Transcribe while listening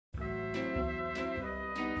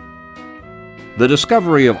The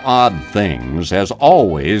discovery of odd things has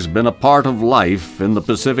always been a part of life in the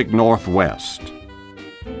Pacific Northwest.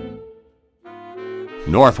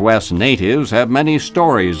 Northwest natives have many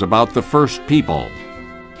stories about the first people.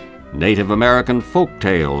 Native American folk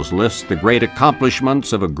tales list the great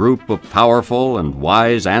accomplishments of a group of powerful and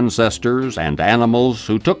wise ancestors and animals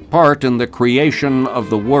who took part in the creation of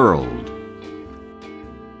the world.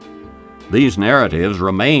 These narratives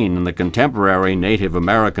remain in the contemporary Native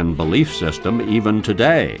American belief system even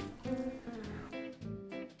today.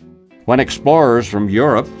 When explorers from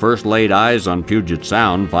Europe first laid eyes on Puget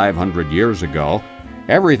Sound 500 years ago,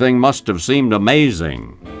 everything must have seemed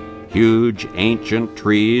amazing. Huge, ancient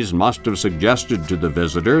trees must have suggested to the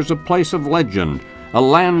visitors a place of legend, a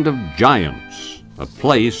land of giants, a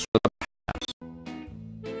place with a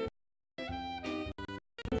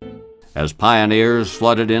As pioneers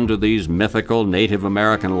flooded into these mythical Native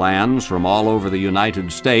American lands from all over the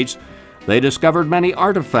United States, they discovered many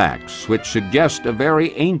artifacts which suggest a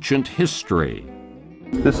very ancient history.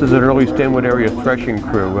 This is an early Stanwood area threshing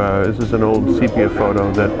crew. This is an old sepia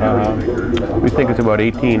photo that we think is about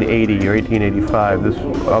 1880 or 1885. This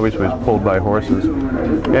obviously was pulled by horses.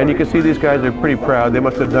 And you can see these guys are pretty proud. They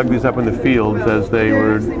must have dug these up in the fields as they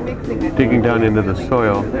were digging down into the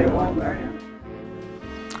soil.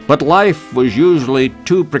 But life was usually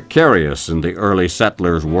too precarious in the early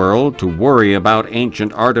settlers' world to worry about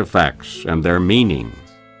ancient artifacts and their meaning.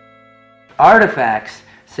 Artifacts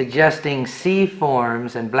suggesting sea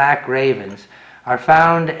forms and black ravens are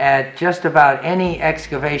found at just about any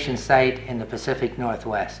excavation site in the Pacific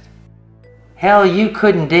Northwest. Hell, you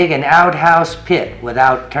couldn't dig an outhouse pit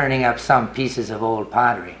without turning up some pieces of old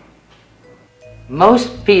pottery.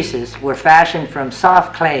 Most pieces were fashioned from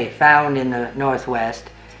soft clay found in the Northwest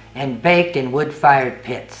and baked in wood-fired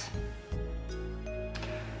pits.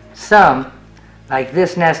 Some, like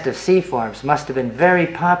this nest of sea forms, must have been very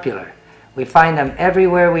popular. We find them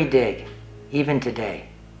everywhere we dig, even today.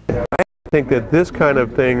 I think that this kind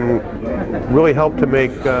of thing really helped to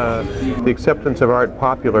make the acceptance of art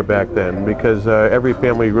popular back then, because every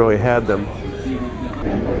family really had them.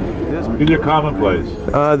 These are commonplace.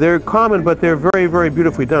 They're common, but they're very, very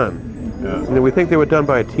beautifully done. Yeah. And we think they were done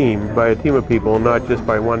by a team of people, not just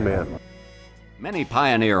by one man. Many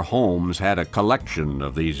pioneer homes had a collection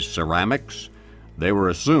of these ceramics. They were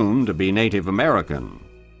assumed to be Native American.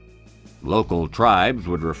 Local tribes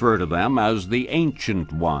would refer to them as the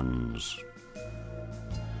Ancient Ones.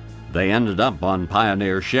 They ended up on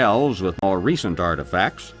pioneer shelves with more recent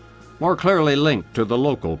artifacts, more clearly linked to the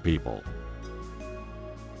local people.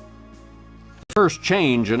 The first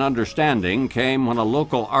change in understanding came when a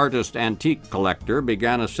local artist antique collector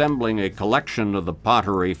began assembling a collection of the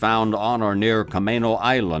pottery found on or near Camano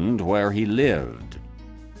Island where he lived.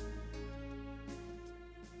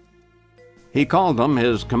 He called them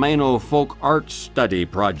his Camano Folk Art Study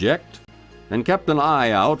Project and kept an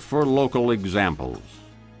eye out for local examples.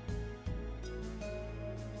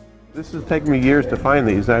 This has taken me years to find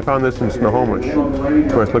these. I found this in Snohomish,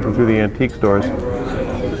 of course, looking through the antique stores.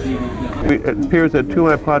 It appears that two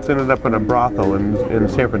of my plots ended up in a brothel in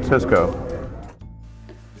San Francisco.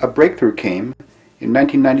 A breakthrough came in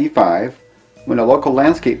 1995 when a local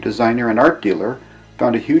landscape designer and art dealer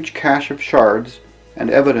found a huge cache of shards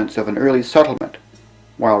and evidence of an early settlement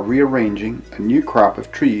while rearranging a new crop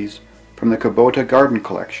of trees from the Kubota garden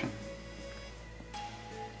collection.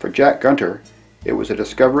 For Jack Gunter, it was a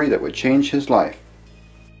discovery that would change his life.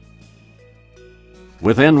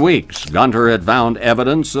 Within weeks, Gunter had found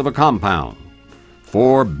evidence of a compound,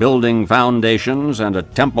 4 building foundations and a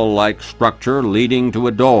temple-like structure leading to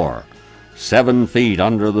a door, 7 feet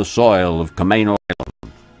under the soil of Camano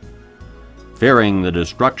Island. Fearing the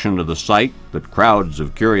destruction of the site that crowds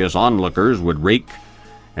of curious onlookers would wreak,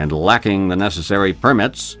 and lacking the necessary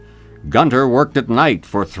permits, Gunter worked at night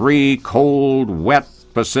for 3 cold, wet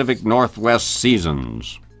Pacific Northwest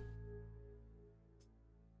seasons.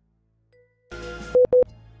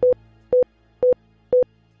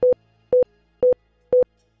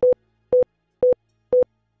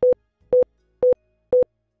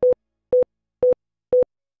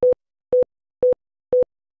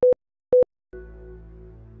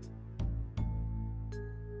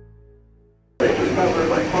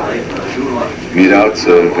 Without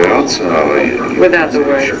the words or without the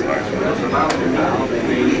words?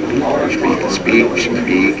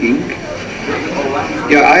 Speaking.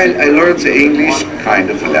 Yeah, I learned the English kind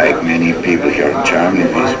of like many people here in Germany.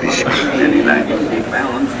 We speak many languages.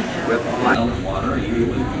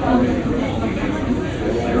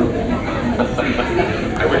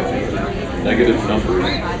 Negative numbers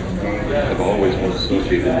have always been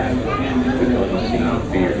associated with unseen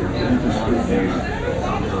fears.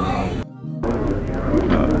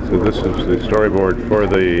 So this is the storyboard for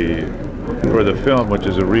the film, which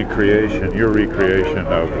is a recreation, your recreation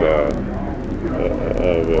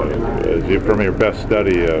from your best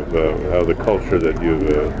study of how the culture that you've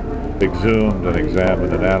exhumed and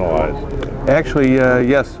examined and analyzed. Actually,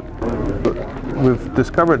 yes. We've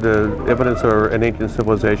discovered evidence of an ancient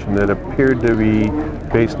civilization that appeared to be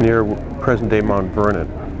based near present-day Mount Vernon.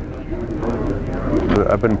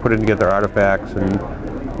 I've been putting together artifacts and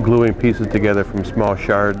gluing pieces together from small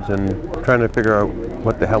shards and trying to figure out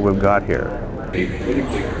what the hell we've got here.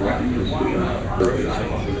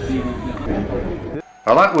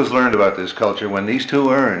 A lot was learned about this culture when these two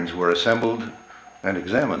urns were assembled and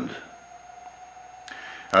examined.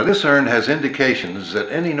 Now, this urn has indications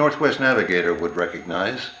that any Northwest navigator would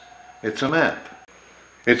recognize. It's a map.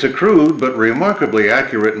 It's a crude but remarkably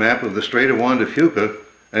accurate map of the Strait of Juan de Fuca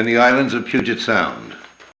and the islands of Puget Sound.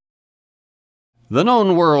 The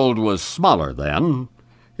known world was smaller then.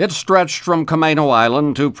 It stretched from Camano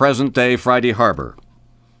Island to present-day Friday Harbor.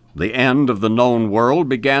 The end of the known world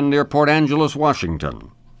began near Port Angeles,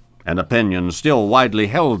 Washington, an opinion still widely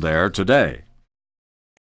held there today.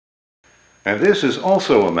 And this is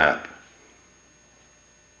also a map.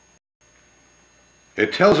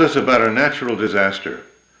 It tells us about a natural disaster,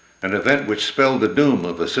 an event which spelled the doom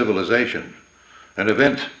of a civilization, an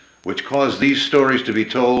event which caused these stories to be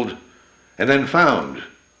told and then found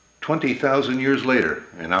 20,000 years later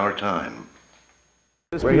in our time.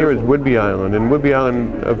 This right here is Whidbey Island, and Whidbey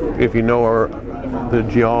Island, if you know the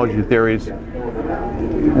geology theories,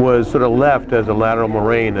 was sort of left as a lateral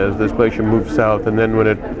moraine as this glacier moved south, and then when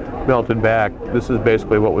it melted back, this is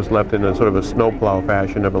basically what was left in a sort of a snowplow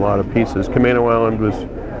fashion of a lot of pieces. Camano Island was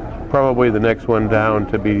probably the next one down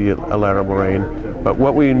to be a lateral moraine. But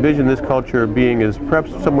what we envision this culture being is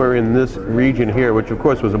perhaps somewhere in this region here, which of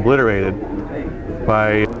course was obliterated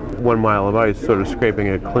by 1 mile of ice, sort of scraping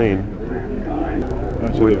it clean.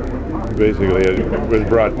 So basically it was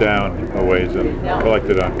brought down a ways and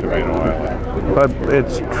collected on Camano Island. But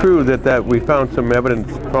it's true that we found some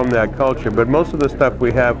evidence from that culture, but most of the stuff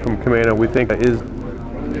we have from Camano we think is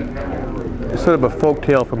sort of a folk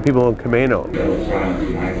tale from people in Camano.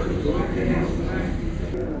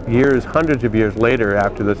 Years, hundreds of years later,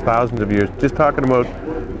 after this, thousands of years, just talking about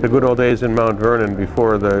the good old days in Mount Vernon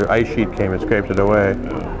before the ice sheet came and scraped it away.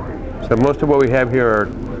 So most of what we have here are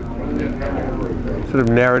sort of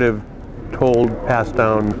narrative told, passed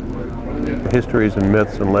down histories and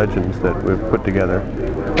myths and legends that we've put together.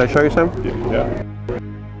 Can I show you some? Yeah.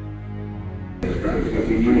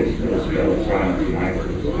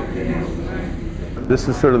 This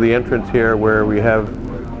is sort of the entrance here where we have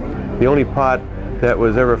the only pot that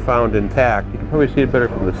was ever found intact. You can probably see it better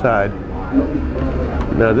from the side.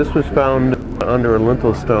 Now this was found under a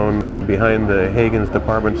lintel stone behind the Hagen's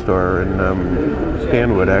department store in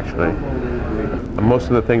Stanwood, actually. Most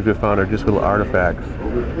of the things we found are just little artifacts.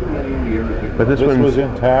 But this one was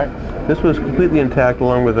intact? This was completely intact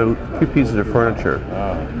along with a few pieces of furniture.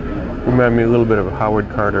 Reminded me a little bit of Howard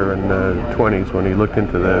Carter in the 20s when he looked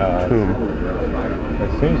into the tomb.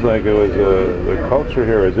 It seems like it was the culture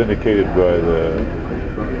here is indicated by the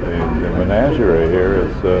menagerie here.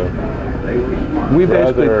 It's we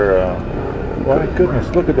basically my goodness,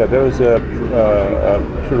 look at that. There was a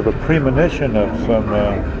sort of a premonition of some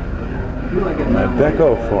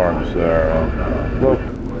deco forms there.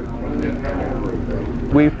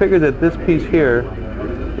 We figured that this piece here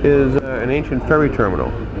is an ancient ferry terminal,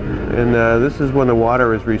 and this is when the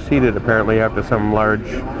water is receded apparently after some large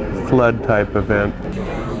flood type event.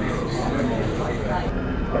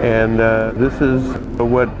 And this is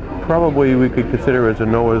what probably we could consider as a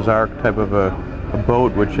Noah's Ark type of a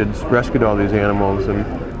boat which had rescued all these animals, and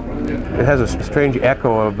it has a strange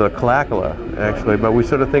echo of the Kalakala actually, but we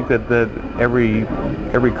sort of think that every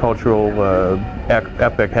cultural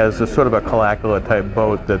epic has a sort of a Kalakala type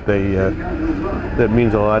boat that that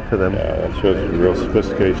means a lot to them. Yeah, that shows real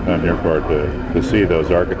sophistication on your part to see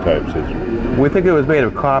those archetypes. We think it was made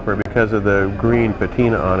of copper because of the green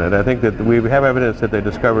patina on it. I think that we have evidence that they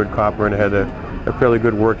discovered copper and had a fairly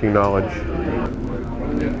good working knowledge.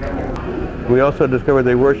 We also discovered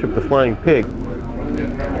they worshiped the flying pig.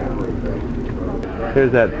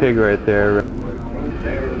 Here's that pig right there.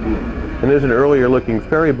 And there's an earlier looking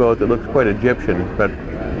ferry boat that looks quite Egyptian, but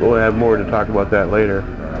we'll have more to talk about that later.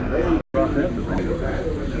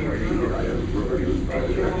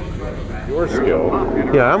 Your skill.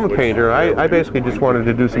 Yeah, I'm a painter. I basically just wanted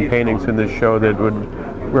to do some paintings in this show that would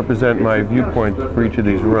represent my viewpoint for each of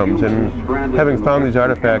these rooms. And having found these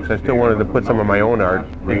artifacts, I still wanted to put some of my own art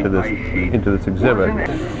into this exhibit.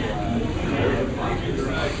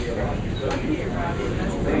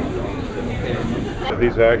 Are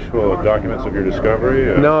these actual documents of your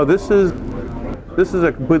discovery? No, this is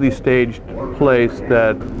a completely staged place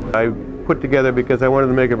that I put together because I wanted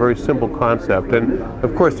to make a very simple concept. And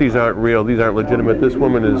of course these aren't real, these aren't legitimate. This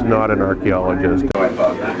woman is not an archaeologist.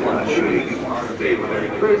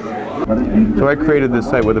 So I created this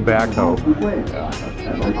site with a backhoe.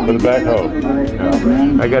 With a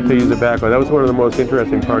backhoe? I got to use a backhoe. That was one of the most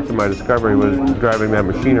interesting parts of my discovery, was driving that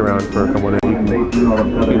machine around for a couple of days. You can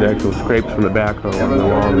see the actual scrapes from the backhoe on the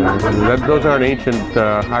wall there. Those aren't ancient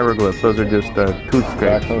hieroglyphs, those are just tooth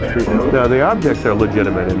scrapes. No, the objects are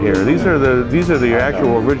legitimate in here. These are the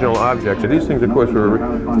actual original objects. These things, of course, were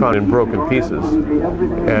found in broken pieces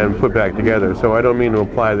and put back together. So I don't mean to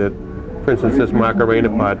imply that, for instance, this Macarena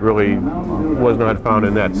pot really was not found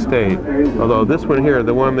in that state. Although this one here,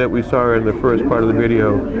 the one that we saw in the first part of the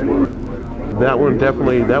video, that one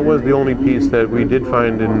definitely, that was the only piece that we did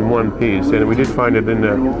find in one piece, and we did find it in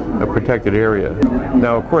a protected area.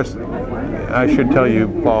 Now, of course, I should tell you,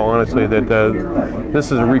 Paul, honestly, that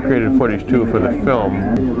this is a recreated footage too for the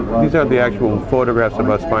film. These aren't the actual photographs of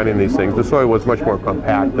us finding these things. The soil was much more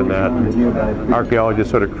compact than that. And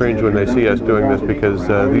archaeologists sort of cringe when they see us doing this because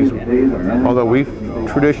although we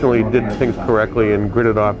traditionally did things correctly and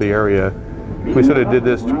gridded off the area, we sort of did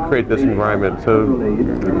this to create this environment. So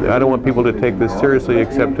I don't want people to take this seriously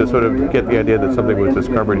except to sort of get the idea that something was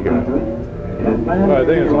discovered here. Well, I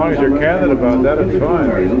think as long as you're candid about that, it's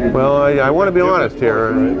fine. Well, I want to be honest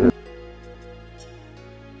here.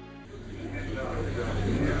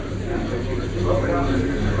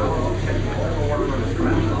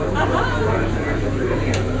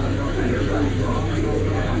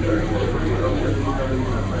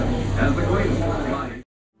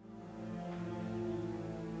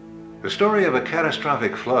 The story of a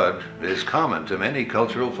catastrophic flood is common to many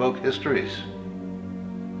cultural folk histories.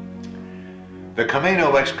 The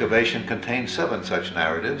Camino excavation contains 7 such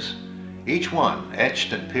narratives, each one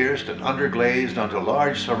etched and pierced and underglazed onto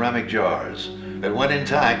large ceramic jars that, when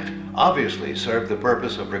intact, obviously served the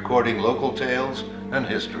purpose of recording local tales and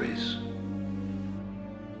histories.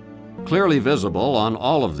 Clearly visible on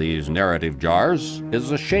all of these narrative jars is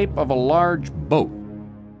the shape of a large boat.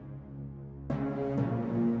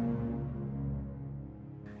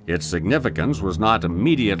 Its significance was not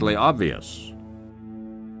immediately obvious.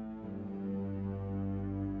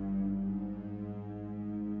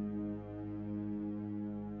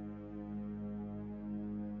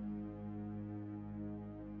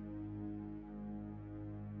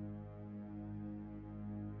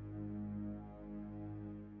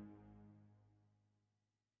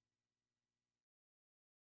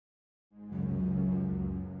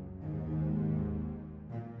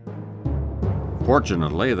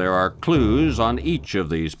 Fortunately, there are clues on each of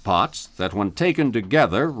these pots that, when taken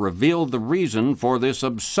together, reveal the reason for this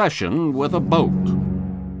obsession with a boat.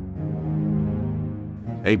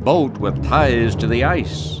 A boat with ties to the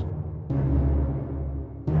ice.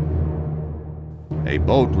 A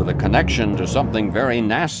boat with a connection to something very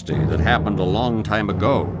nasty that happened a long time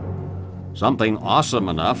ago. Something awesome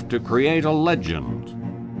enough to create a legend.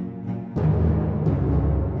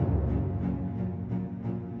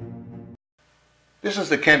 This is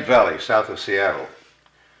the Kent Valley, south of Seattle.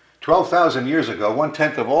 12,000 years ago,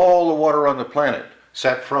 1/10 of all the water on the planet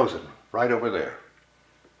sat frozen right over there.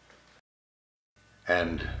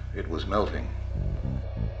 And it was melting.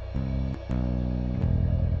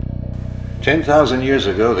 10,000 years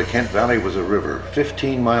ago, the Kent Valley was a river,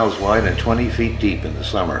 15 miles wide and 20 feet deep in the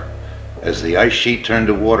summer, as the ice sheet turned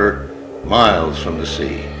to water miles from the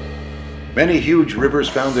sea. Many huge rivers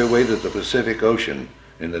found their way to the Pacific Ocean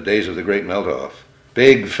in the days of the Great Melt-Off.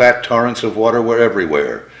 Big, fat torrents of water were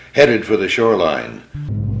everywhere, headed for the shoreline.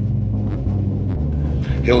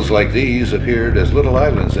 Hills like these appeared as little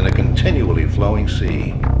islands in a continually flowing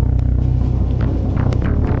sea.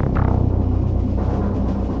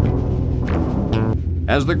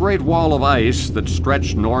 As the Great Wall of Ice that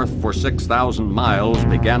stretched north for 6,000 miles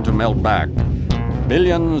began to melt back,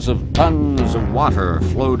 billions of tons of water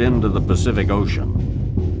flowed into the Pacific Ocean.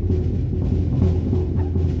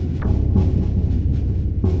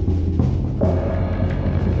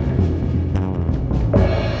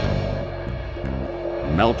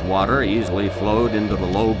 Meltwater easily flowed into the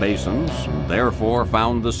low basins and therefore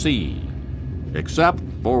found the sea, except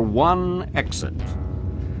for one exit.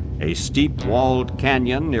 A steep-walled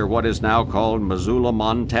canyon near what is now called Missoula,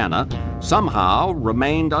 Montana, somehow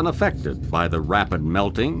remained unaffected by the rapid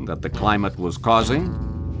melting that the climate was causing.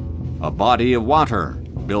 A body of water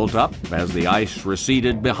built up as the ice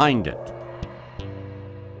receded behind it.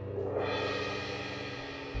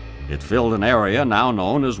 It filled an area now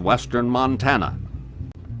known as western Montana.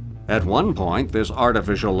 At one point, this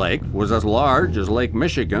artificial lake was as large as Lake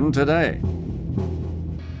Michigan today.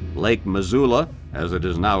 Lake Missoula, as it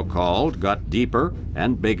is now called, got deeper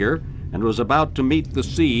and bigger and was about to meet the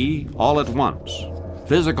sea all at once.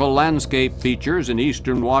 Physical landscape features in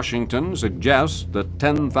eastern Washington suggest that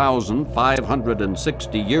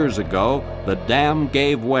 10,560 years ago, the dam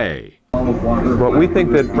gave way. But we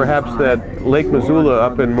think that perhaps that Lake Missoula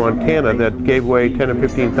up in Montana that gave way 10 or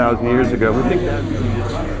 15,000 years ago, we think that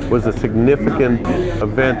was a significant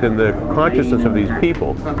event in the consciousness of these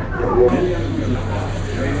people.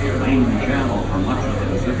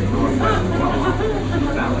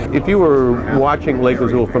 If you were watching Lake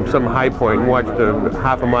Missoula from some high point and watched a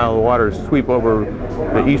half a mile of water sweep over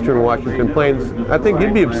the eastern Washington plains, I think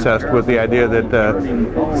you'd be obsessed with the idea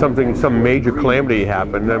that some major calamity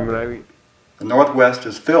happened. The Northwest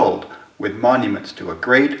is filled with monuments to a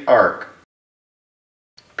great ark.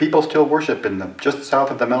 People still worship in them just south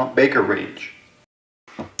of the Mount Baker Range.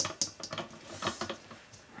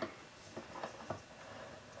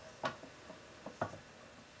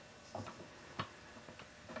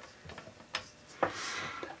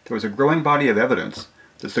 There was a growing body of evidence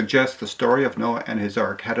that suggests the story of Noah and his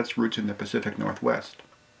ark had its roots in the Pacific Northwest.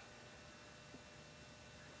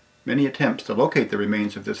 Many attempts to locate the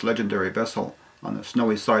remains of this legendary vessel on the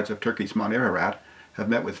snowy sides of Turkey's Mount Ararat have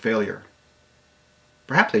met with failure.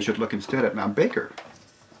 Perhaps they should look instead at Mount Baker.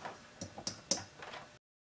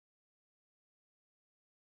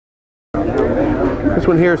 This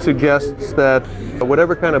one here suggests that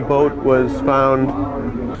whatever kind of boat was found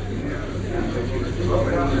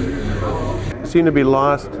seemed to be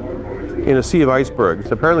lost in a sea of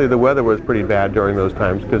icebergs. Apparently the weather was pretty bad during those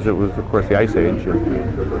times because it was, of course, the Ice Age.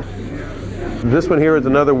 This one here is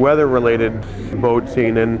another weather-related boat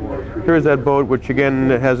scene, and here's that boat which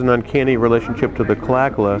again has an uncanny relationship to the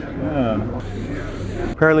Kalakala,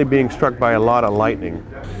 apparently being struck by a lot of lightning.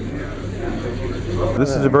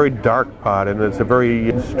 This is a very dark pot and it's a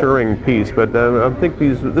very stirring piece, but I think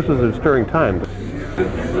this was a stirring time.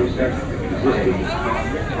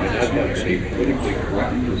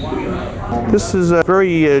 This is a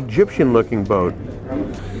very Egyptian-looking boat.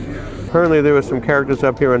 Apparently there were some characters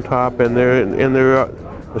up here on top, and there are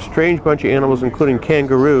a strange bunch of animals, including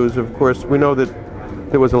kangaroos. Of course, we know that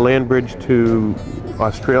there was a land bridge to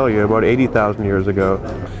Australia about 80,000 years ago,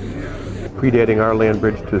 predating our land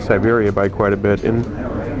bridge to Siberia by quite a bit. And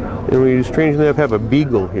we strangely enough have a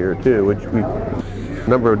beagle here too, which a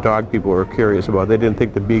number of dog people were curious about. They didn't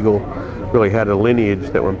think the beagle really had a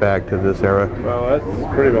lineage that went back to this era. Well, that's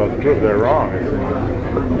pretty well true. They're wrong.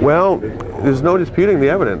 Well, there's no disputing the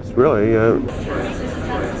evidence, really.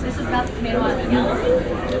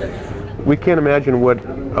 We can't imagine what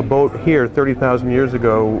a boat here 30,000 years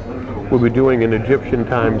ago would be doing in Egyptian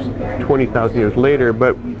times 20,000 years later,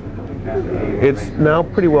 but it's now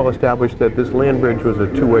pretty well established that this land bridge was a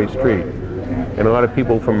two-way street. And a lot of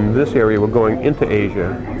people from this area were going into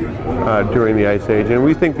Asia during the Ice Age. And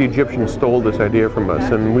we think the Egyptians stole this idea from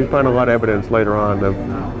us. And we find a lot of evidence later on of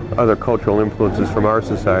other cultural influences from our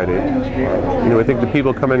society. You know, I think the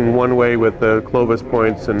people coming one way with the Clovis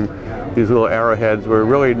points and these little arrowheads were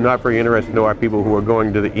really not very interested to our people who were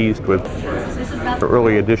going to the east with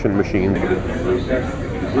early edition machines.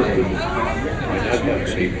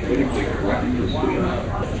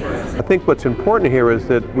 I think what's important here is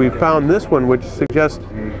that we found this one which suggests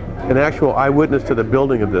an actual eyewitness to the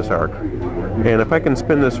building of this ark. And if I can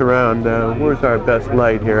spin this around, where's our best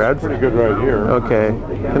light here? That's pretty good right here. Okay.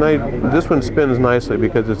 This one spins nicely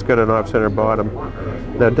because it's got an off-center bottom.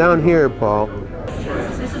 Now down here, Paul,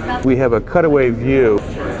 we have a cutaway view,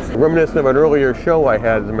 reminiscent of an earlier show I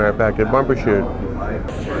had, as a matter of fact, at Bumbershoot.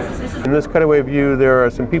 In this cutaway view, there are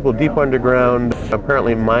some people deep underground,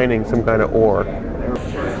 apparently mining some kind of ore.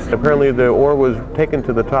 Apparently the ore was taken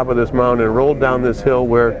to the top of this mountain and rolled down this hill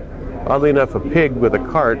where, oddly enough, a pig with a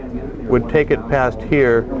cart would take it past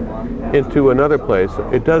here into another place.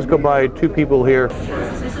 It does go by two people here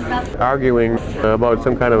arguing about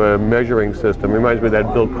some kind of a measuring system. Reminds me of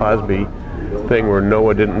that Bill Cosby thing where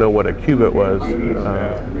Noah didn't know what a cubit was.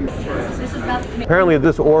 Apparently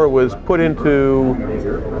this ore was put into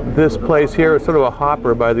this place here, sort of a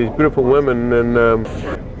hopper by these beautiful women, and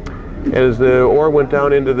as the ore went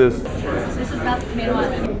down into this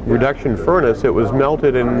reduction furnace, it was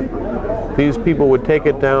melted, and these people would take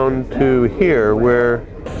it down to here where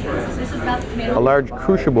a large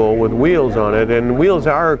crucible with wheels on it, and wheels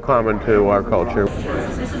are common to our culture,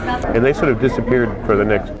 and they sort of disappeared for the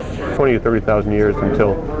next 20 or 30,000 years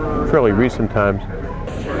until fairly recent times.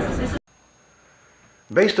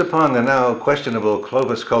 Based upon the now questionable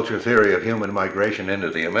Clovis culture theory of human migration into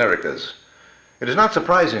the Americas, It is not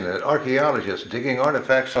surprising that archaeologists digging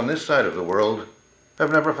artifacts on this side of the world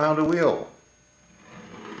have never found a wheel.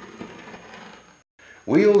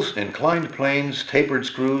 Wheels, inclined planes, tapered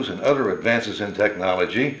screws, and other advances in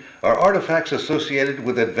technology are artifacts associated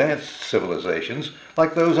with advanced civilizations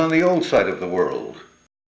like those on the old side of the world.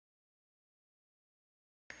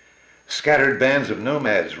 Scattered bands of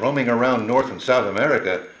nomads roaming around North and South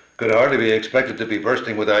America could hardly be expected to be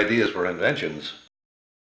bursting with ideas for inventions.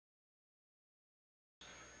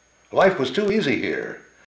 Life was too easy here.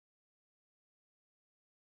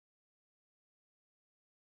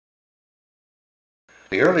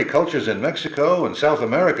 The early cultures in Mexico and South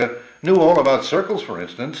America knew all about circles, for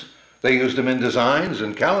instance. They used them in designs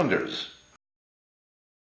and calendars.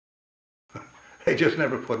 They just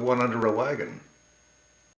never put one under a wagon.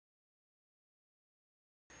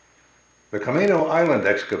 The Camino Island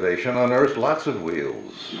excavation unearthed lots of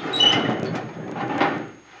wheels.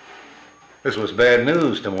 This was bad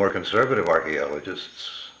news to more conservative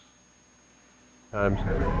archaeologists.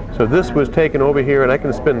 So this was taken over here, and I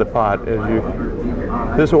can spin the pot as you.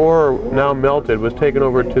 This ore, now melted, was taken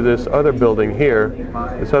over to this other building here,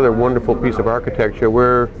 this other wonderful piece of architecture,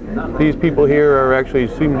 where these people here are actually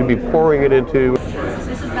seem to be pouring it into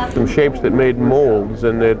some shapes that made molds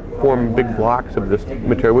and that formed big blocks of this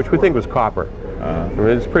material, which we think was copper. I mean,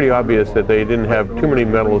 it's pretty obvious that they didn't have too many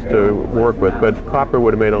metals to work with, but copper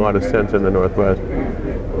would have made a lot of sense in the Northwest.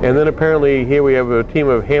 And then apparently here we have a team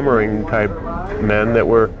of hammering type men that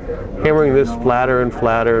were hammering this flatter and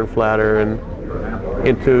flatter and flatter and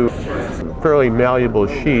into fairly malleable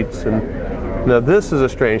sheets. And now this is a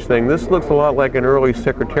strange thing. This looks a lot like an early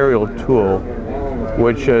secretarial tool,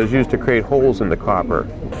 which is used to create holes in the copper.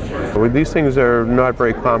 These things are not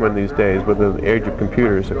very common these days with the age of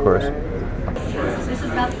computers, of course.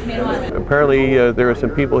 Apparently there are some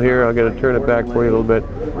people here, I'm going to turn it back for you a little bit.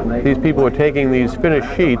 These people are taking these finished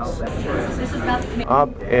sheets up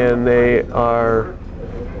and they are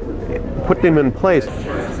putting them in place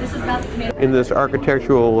in this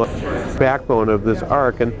architectural backbone of this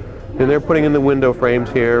ark, and they're putting in the window frames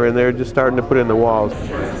here, and they're just starting to put in the walls.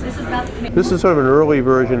 This is sort of an early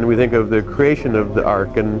version, we think, of the creation of the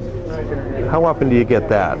ark, and how often do you get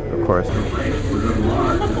that, of course?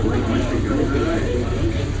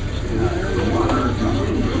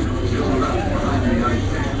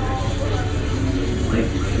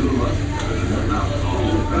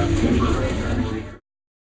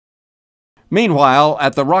 Meanwhile,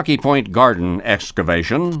 at the Rocky Point Garden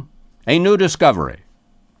excavation, a new discovery.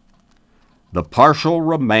 The partial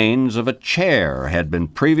remains of a chair had been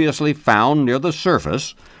previously found near the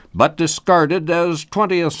surface, but discarded as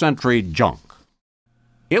 20th century junk.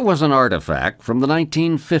 It was an artifact from the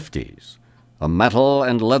 1950s, a metal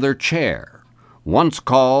and leather chair, once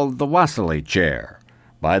called the Wassily chair,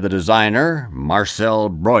 by the designer Marcel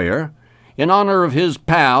Breuer, in honor of his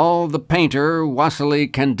pal, the painter Wassily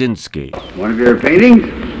Kandinsky. One of your paintings?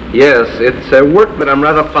 Yes, it's a work that I'm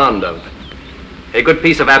rather fond of. A good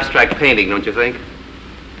piece of abstract painting, don't you think?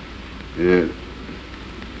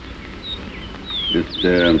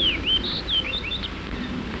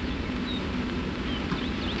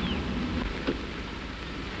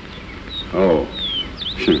 Oh,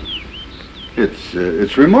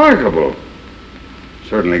 it's remarkable.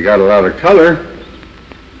 Certainly got a lot of color.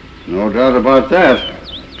 No doubt about that.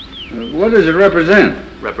 What does it represent?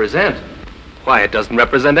 Represent? Why, it doesn't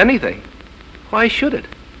represent anything. Why should it?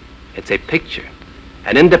 It's a picture,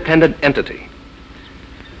 an independent entity.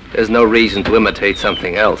 There's no reason to imitate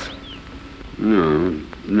something else.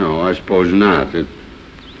 No, I suppose not.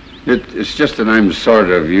 It's just that I'm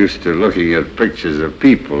sort of used to looking at pictures of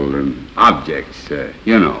people and objects,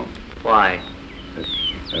 you know. Why?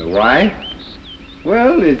 Why?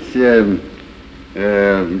 Well, it's,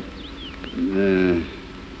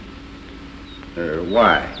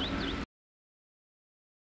 why?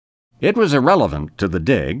 It was irrelevant to the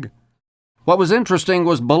dig. What was interesting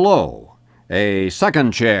was below. A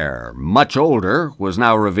second chair, much older, was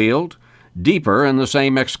now revealed, deeper in the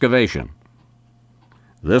same excavation.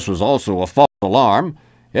 This was also a false alarm.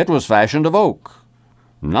 It was fashioned of oak,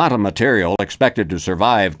 not a material expected to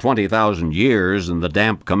survive 20,000 years in the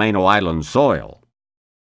damp Camino Island soil.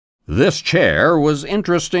 This chair was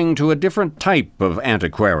interesting to a different type of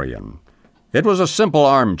antiquarian. It was a simple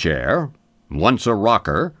armchair, once a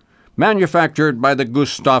rocker, manufactured by the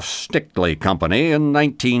Gustav Stickley Company in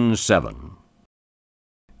 1907.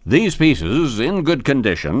 These pieces, in good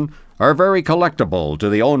condition, are very collectible to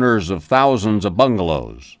the owners of thousands of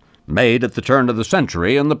bungalows, made at the turn of the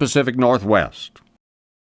century in the Pacific Northwest.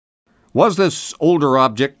 Was this older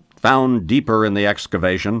object, found deeper in the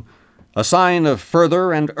excavation, A sign of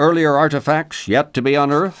further and earlier artifacts yet to be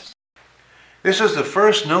unearthed? This is the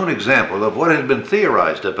first known example of what had been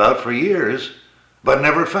theorized about for years, but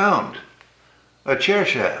never found. A chair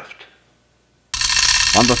shaft.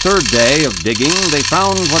 On the third day of digging, they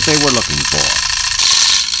found what they were looking for.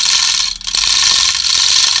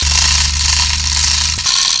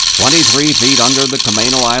 "23 feet under the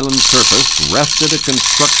Camano Island surface rested a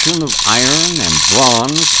construction of iron and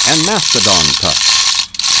bronze and mastodon tusks.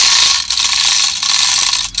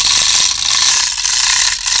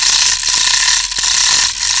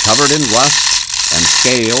 Covered in rust and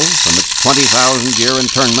scales from its 20,000-year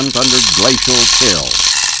internment under glacial chill.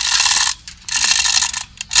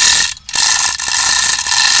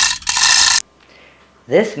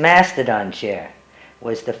 This mastodon chair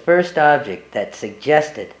was the first object that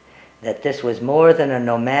suggested that this was more than a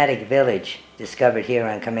nomadic village discovered here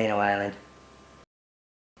on Camano Island.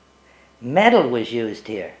 Metal was used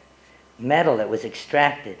here, metal that was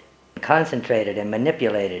extracted, concentrated, and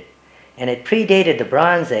manipulated, and it predated the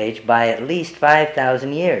Bronze Age by at least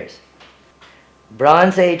 5,000 years.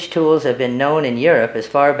 Bronze Age tools have been known in Europe as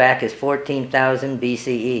far back as 14,000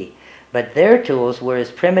 BCE, but their tools were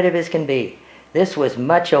as primitive as can be. This was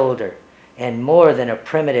much older and more than a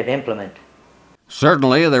primitive implement.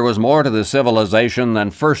 Certainly there was more to the civilization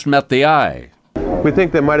than first met the eye. We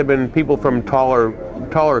think there might have been people from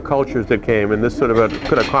taller cultures that came, and this sort of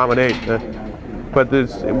could accommodate. But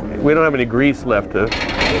we don't have any grease left to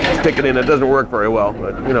stick it in. It doesn't work very well,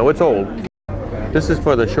 but you know, it's old. This is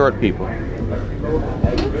for the short people.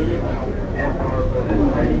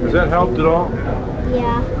 Has that helped at all?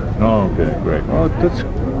 Yeah. Oh, okay, great. Well, that's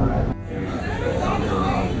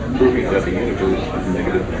proving that the universe is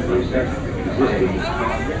negative numbers existed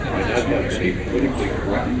might not have any politically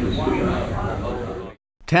correct decision.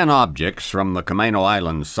 10 objects from the Camano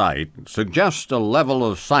Island site suggest a level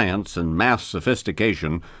of science and math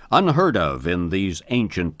sophistication unheard of in these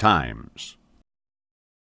ancient times.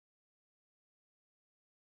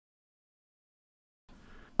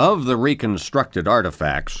 Of the reconstructed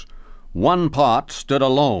artifacts, one pot stood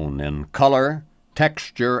alone in color,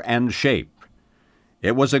 texture, and shape.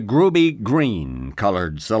 It was a gruby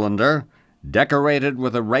green-colored cylinder, decorated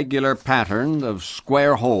with a regular pattern of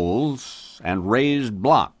square holes and raised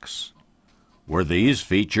blocks. Were these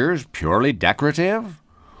features purely decorative,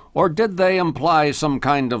 or did they imply some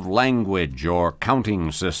kind of language or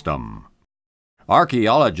counting system?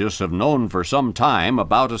 Archaeologists have known for some time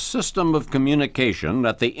about a system of communication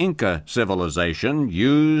that the Inca civilization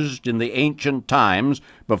used in the ancient times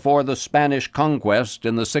before the Spanish conquest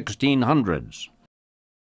in the 1600s.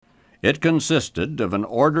 It consisted of an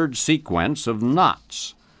ordered sequence of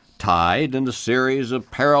knots tied in a series of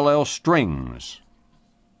parallel strings.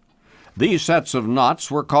 These sets of knots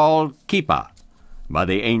were called quipa by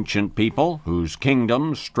the ancient people whose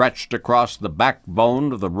kingdom stretched across the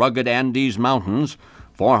backbone of the rugged Andes Mountains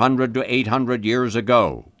 400 to 800 years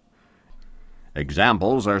ago.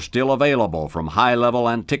 Examples are still available from high-level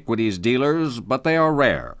antiquities dealers, but they are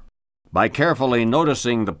rare. By carefully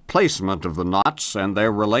noticing the placement of the knots and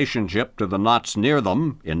their relationship to the knots near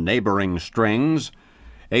them in neighboring strings,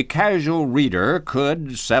 a casual reader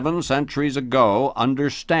could, 7 centuries ago,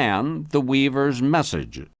 understand the weaver's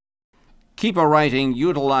message. Quipa writing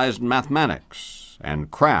utilized mathematics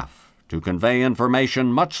and craft to convey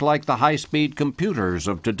information much like the high-speed computers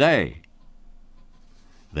of today.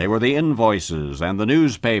 They were the invoices and the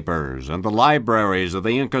newspapers and the libraries of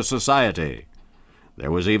the Inca society. There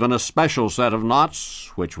was even a special set of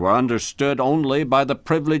knots which were understood only by the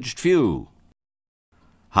privileged few.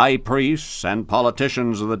 High priests and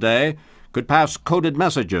politicians of the day could pass coded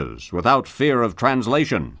messages without fear of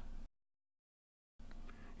translation.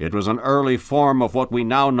 It was an early form of what we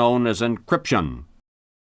now know as encryption.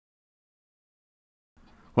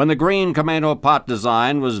 When the green Camano pot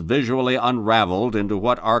design was visually unraveled into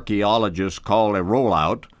what archaeologists call a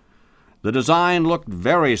rollout, the design looked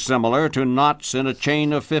very similar to knots in a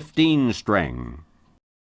chain of 15 string.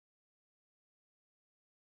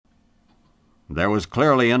 There was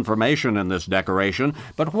clearly information in this decoration,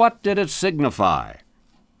 but what did it signify?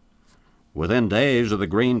 Within days of the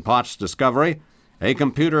green pot's discovery, a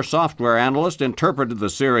computer software analyst interpreted the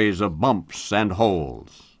series of bumps and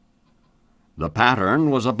holes. The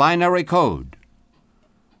pattern was a binary code,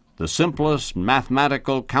 the simplest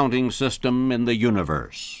mathematical counting system in the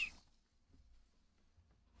universe.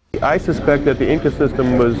 I suspect that the Inca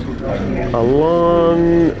system was a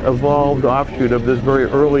long evolved offshoot of this very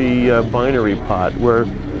early binary pot, where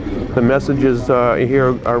the messages here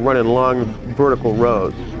are run in long vertical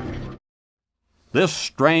rows. This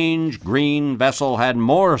strange green vessel had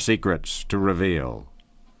more secrets to reveal.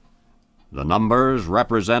 The numbers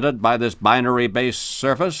represented by this binary-based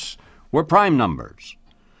surface were prime numbers,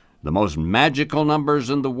 the most magical numbers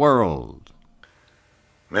in the world.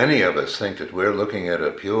 Many of us think that we're looking at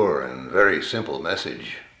a pure and very simple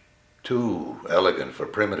message, too elegant for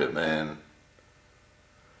primitive man.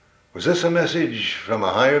 Was this a message from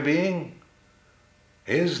a higher being?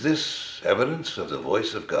 Is this evidence of the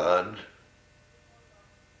voice of God?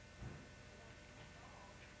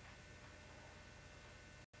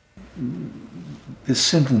 This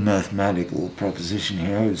simple mathematical proposition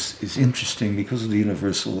here is interesting because of the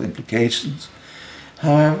universal implications.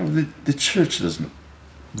 However, the church would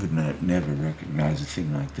never recognize a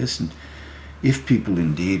thing like this. And if people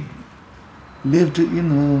indeed lived,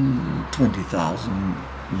 20,000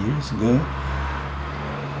 years ago,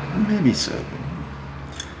 maybe so.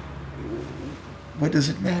 What does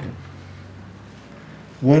it matter?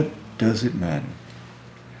 What does it matter?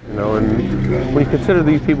 And when you consider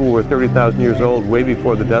these people were 30,000 years old, way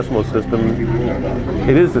before the decimal system,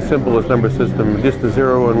 it is the simplest number system. Just a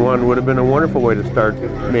 0 and 1 would have been a wonderful way to start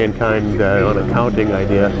mankind on a counting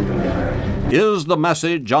idea. Is the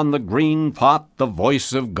message on the green pot the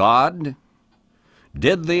voice of God?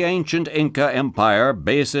 Did the ancient Inca Empire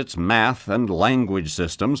base its math and language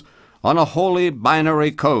systems on a holy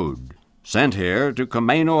binary code sent here to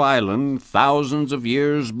Camano Island thousands of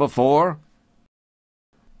years before?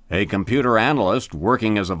 A computer analyst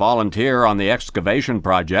working as a volunteer on the excavation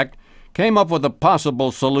project came up with a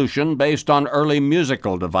possible solution based on early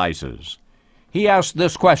musical devices. He asked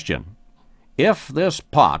this question: if this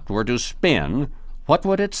pot were to spin, what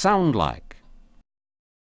would it sound like?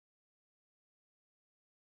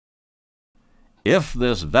 If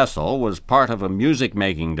this vessel was part of a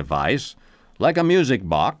music-making device, like a music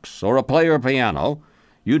box or a player piano,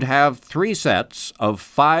 you'd have 3 sets of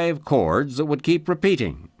 5 chords that would keep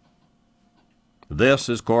repeating. This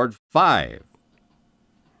is chord 5.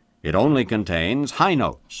 It only contains high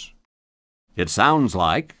notes. It sounds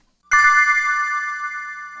like...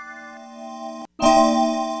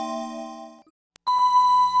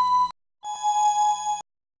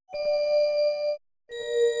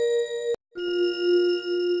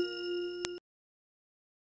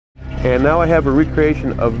 And now I have a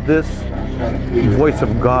recreation of this voice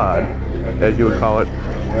of God, as you would call it,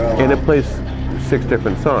 and it plays 6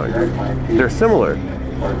 different songs. They're similar,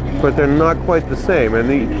 but they're not quite the same. And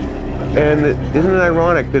isn't it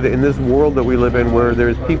ironic that in this world that we live in, where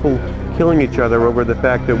there's people killing each other over the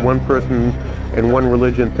fact that one person in one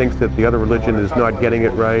religion thinks that the other religion is not getting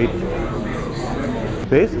it right?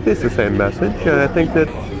 Basically, it's the same message, and I think that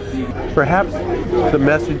perhaps the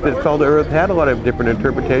message that fell to earth had a lot of different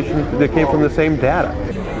interpretations that came from the same data.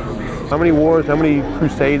 How many wars, how many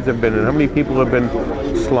crusades have been, and how many people have been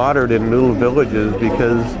slaughtered in little villages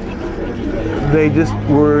because they just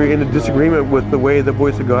were in a disagreement with the way the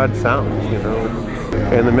voice of God sounds,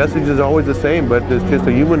 And the message is always the same, but there's just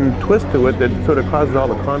a human twist to it that sort of causes all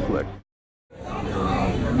the conflict.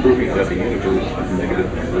 Proving that the universe of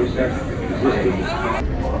negative numbers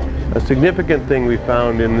existed. A significant thing we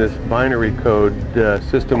found in this binary code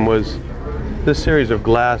system was this series of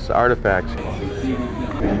glass artifacts.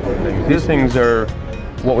 These things are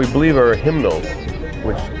what we believe are hymnals,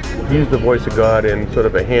 which use the voice of God in sort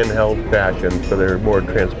of a handheld fashion, so they're more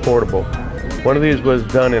transportable. One of these was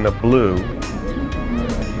done in a blue,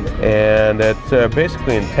 and it's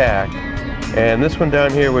basically intact. And this one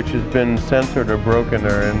down here, which has been censored or broken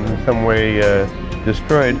or in some way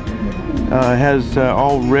destroyed, has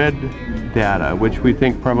all red data, which we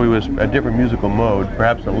think probably was a different musical mode,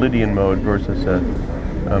 perhaps a Lydian mode versus a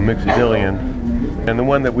Mixodylian. And the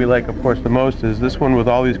one that we like, of course, the most is this one with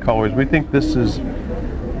all these colors. We think this is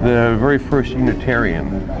the very first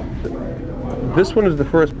Unitarian. This one is the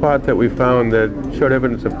first pot that we found that showed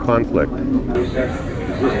evidence of conflict.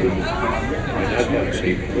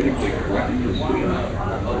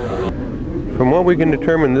 From what we can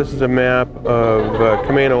determine, this is a map of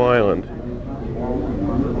Camano Island.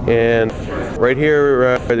 And right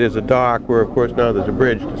here there's a dock where, of course, now there's a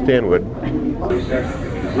bridge to Stanwood.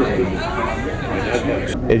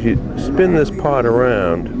 As you spin this pot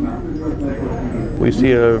around, we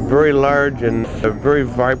see a very large and a very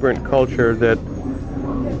vibrant culture that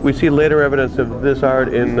we see later evidence of this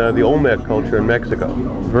art in the Olmec culture in Mexico.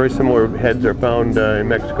 Very similar heads are found in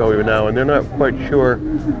Mexico even now, and they're not quite sure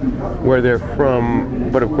where they're from,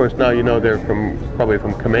 but of course now you know they're probably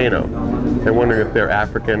from Camano. They're wondering if they're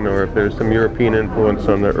African or if there's some European influence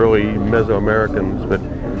on the early Mesoamericans, but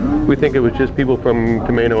we think it was just people from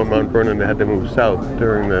Camano and Mount Vernon that had to move south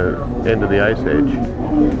during the end of the Ice Age.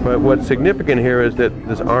 But what's significant here is that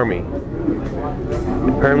this army,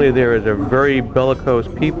 apparently there is a very bellicose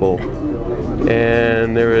people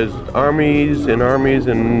And there is armies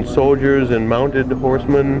and soldiers and mounted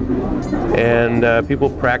horsemen and people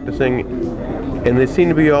practicing, and they seem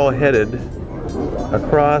to be all headed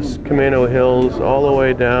across Camino Hills all the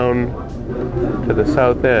way down to the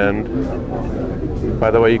south end.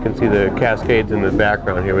 By the way, you can see the Cascades in the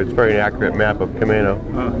background here. It's a very accurate map of Camino.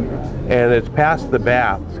 And it's past the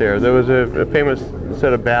baths here. There was a famous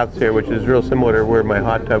set of baths here, which is real similar to where my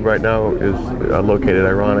hot tub right now is located,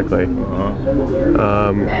 ironically.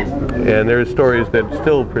 And there's stories that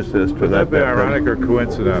still persist for that. Would that be ironic or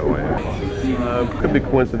coincidental? Could be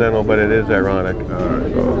coincidental, but it is ironic.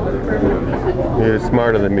 You're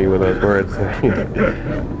smarter than me with those words.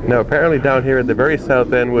 Now, apparently down here at the very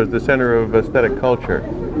south end was the center of aesthetic culture.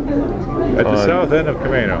 At the south end of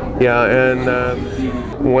Camino? Yeah, and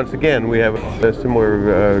once again, we have a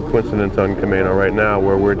similar coincidence on Camino right now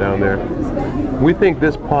where we're down there. We think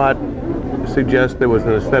this plot suggests there was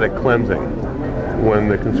an aesthetic cleansing when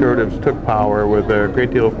the conservatives took power with a great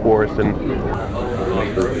deal of force. And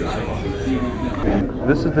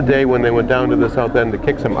this is the day when they went down to the south end to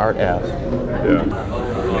kick some art ass. Yeah.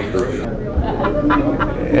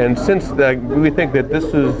 And since that, we think that this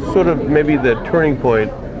is sort of maybe the turning point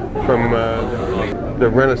from the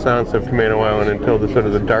renaissance of Camino Island until the sort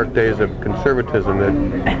of the dark days of conservatism that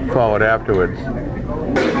followed afterwards.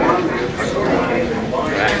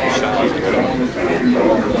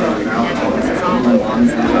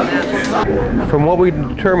 From what we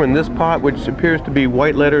determined, this pot, which appears to be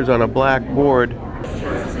white letters on a black board,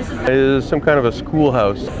 is some kind of a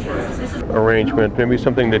schoolhouse arrangement, maybe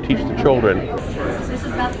something to teach the children.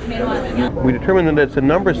 We determined that it's a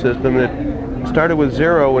number system that started with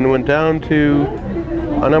 0 and went down to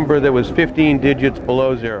a number that was 15 digits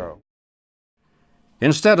below 0.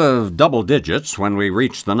 Instead of double digits when we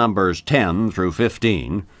reach the numbers 10 through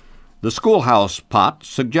 15, the schoolhouse pot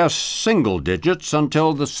suggests single digits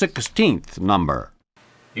until the 16th number.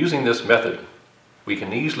 Using this method, we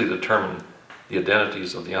can easily determine the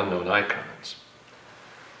identities of the unknown icons.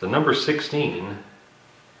 The number 16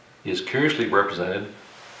 is curiously represented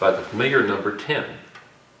by the familiar number 10.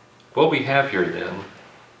 What we have here then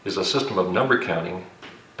is a system of number counting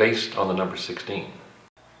based on the number 16.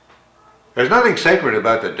 There's nothing sacred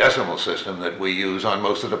about the decimal system that we use on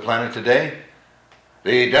most of the planet today.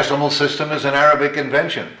 The decimal system is an Arabic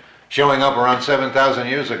invention, showing up around 7,000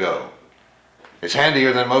 years ago. It's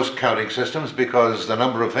handier than most counting systems because the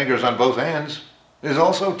number of fingers on both hands is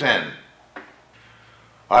also 10.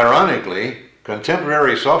 Ironically,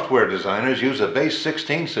 contemporary software designers use a base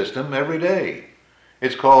 16 system every day.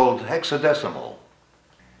 It's called hexadecimal.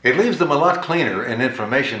 It leaves them a lot cleaner in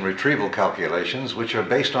information retrieval calculations, which are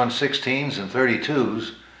based on 16s and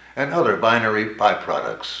 32s and other binary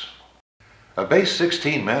byproducts. A base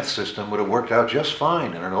 16 math system would have worked out just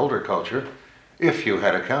fine in an older culture if you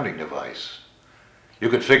had a counting device. You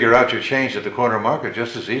could figure out your change at the corner market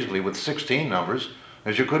just as easily with 16 numbers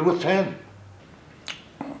as you could with 10.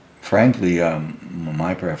 Frankly,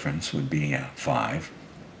 my preference would be 5.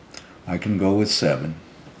 I can go with 7.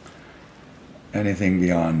 Anything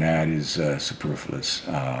beyond that is superfluous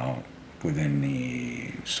within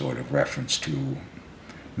the sort of reference to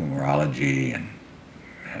numerology and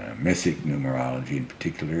mythic numerology in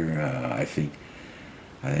particular. I think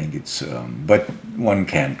it's, but one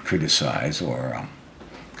can't criticize or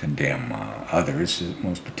condemn others,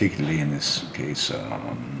 most particularly in this case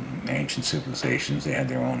ancient civilizations. They had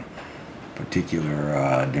their own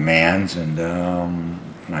particular demands and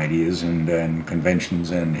ideas and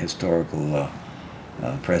conventions and historical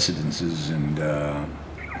precedences and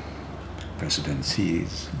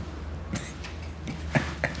precedencies.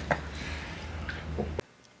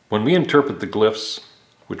 When we interpret the glyphs,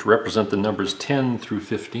 which represent the numbers 10 through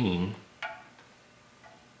 15,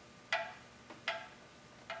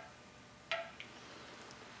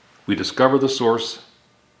 we discover the source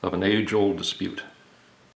of an age-old dispute.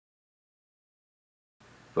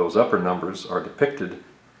 Those upper numbers are depicted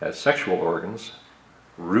as sexual organs,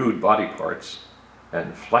 rude body parts,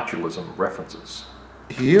 and flatulism references.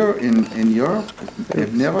 Here in Europe,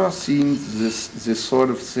 I've never seen this sort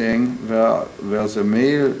of thing where the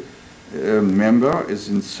male member is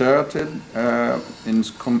inserted in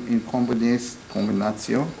combination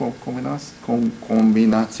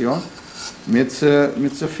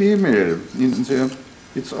with the female.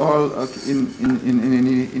 It's all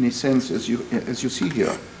in a sense as you see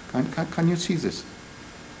here. Can you see this?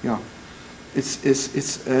 Yeah, it's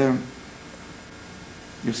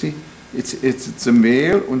you see. It's the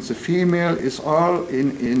male and the female is all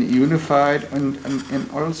in unified and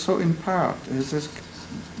also in part. This is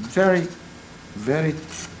very, very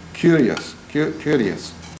curious.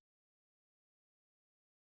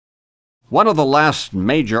 One of the last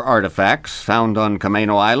major artifacts found on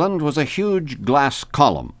Camano Island was a huge glass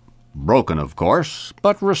column, broken of course,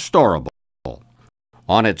 but restorable.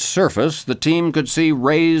 On its surface, the team could see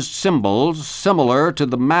raised symbols similar to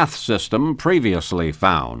the math system previously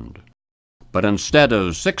found. But instead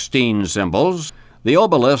of 16 symbols, the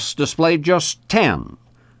obelisk displayed just 10,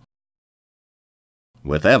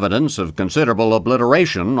 with evidence of considerable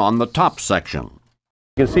obliteration on the top section.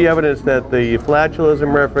 You can see evidence that the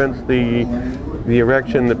flatulism reference, the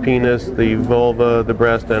erection, the penis, the vulva, the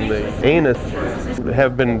breast, and the anus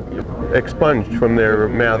have been expunged from their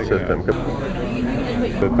math system.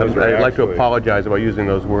 I'd like to apologize about using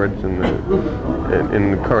those words in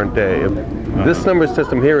the current day. This number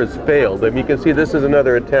system here has failed. You can see this is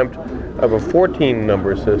another attempt of a 14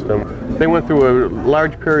 number system. They went through a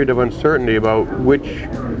large period of uncertainty about which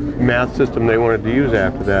math system they wanted to use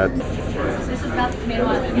after that.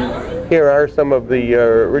 Here are some of the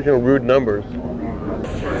original rude numbers.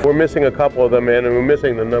 We're missing a couple of them, and we're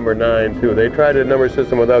missing the number 9 too. They tried a number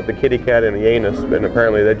system without the kitty cat and the anus, and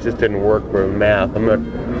apparently that just didn't work for math. I'm not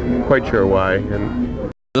quite sure why.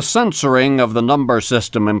 The censoring of the number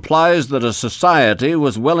system implies that a society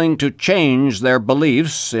was willing to change their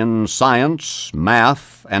beliefs in science,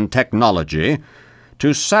 math, and technology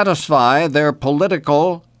to satisfy their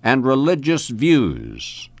political and religious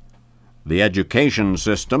views. The education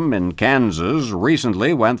system in Kansas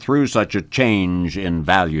recently went through such a change in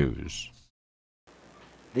values.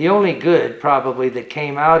 The only good, probably, that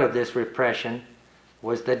came out of this repression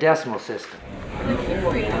was the decimal system.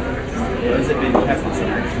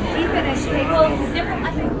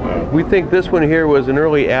 We think this one here was an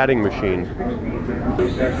early adding machine.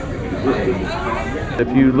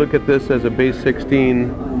 If you look at this as a base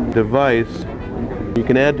 16 device, you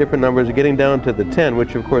can add different numbers, getting down to the 10,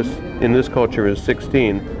 which of course in this culture is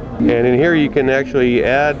 16. And in here you can actually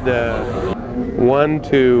add 1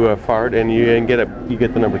 to a fart, and you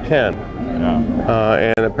get the number 10.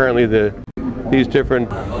 And apparently these different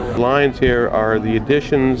lines here are the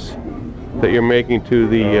additions that you're making to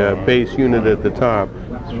the base unit at the top.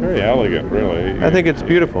 It's very elegant, really. I think it's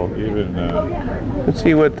beautiful. Even let's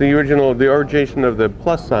see what the origination of the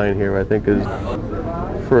plus sign here, I think, is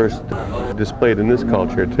first displayed in this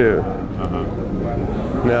culture too.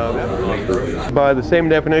 Now, by the same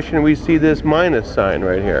definition, we see this minus sign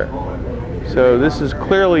right here. So this is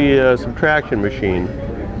clearly a subtraction machine.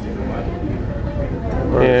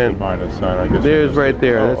 Where's the minus sign? I guess there's right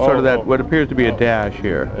there. That's sort of that what appears to be a dash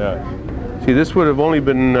here. Yeah. See, this would have only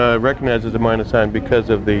been recognized as a minus sign because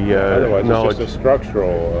of the knowledge. It's just a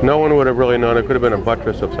structural. No one would have really known. It could have been a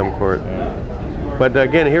buttress of some sort. Yeah. But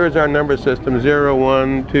again, here is our number system: 0,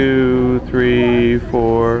 1, 2, 3,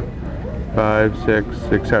 4, 5, 6,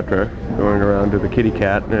 etc., going around to the kitty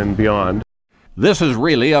cat and beyond. This is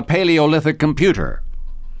really a Paleolithic computer.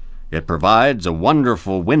 It provides a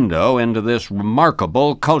wonderful window into this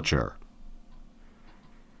remarkable culture.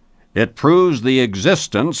 It proves the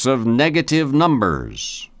existence of negative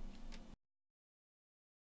numbers.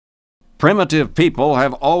 Primitive people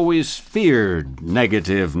have always feared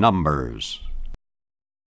negative numbers.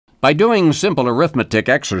 By doing simple arithmetic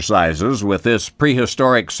exercises with this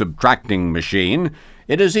prehistoric subtracting machine,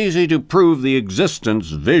 it is easy to prove the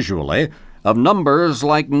existence visually of numbers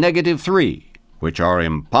like -3, which are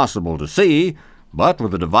impossible to see, but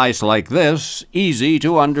with a device like this, easy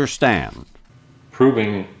to understand.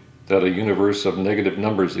 Proving that a universe of negative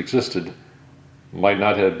numbers existed might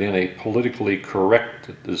not have been a politically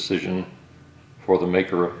correct decision for the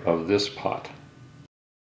maker of this pot.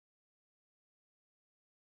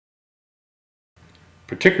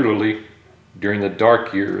 Particularly during the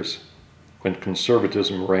dark years when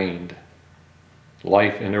conservatism reigned,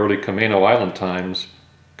 life in early Camano Island times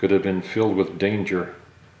could have been filled with danger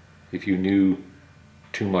if you knew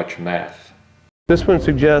too much math. This one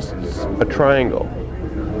suggests a triangle.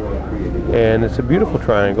 And it's a beautiful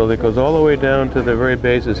triangle that goes all the way down to the very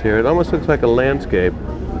bases here. It almost looks like a landscape.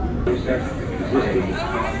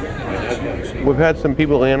 We've had some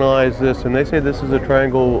people analyze this, and they say this is a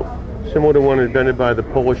triangle similar to one invented by the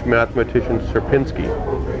Polish mathematician Sierpinski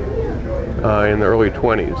in the early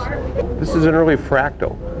 20s. This is an early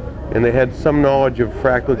fractal, and they had some knowledge of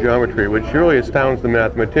fractal geometry, which really astounds the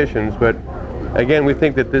mathematicians, but again, we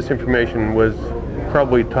think that this information was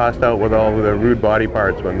probably tossed out with all the rude body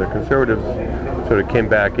parts when the conservatives sort of came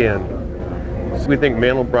back in. So we think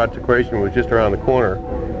Mandelbrot's equation was just around the corner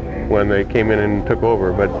when they came in and took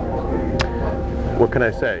over, but what can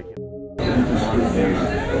I say?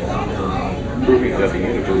 Proving that the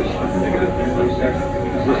universe is negative.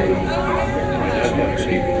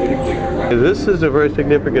 This is a very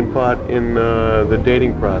significant pot in the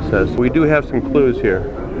dating process. We do have some clues here.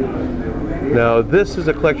 Now, this is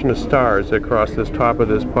a collection of stars across this top of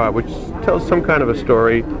this pot, which tells some kind of a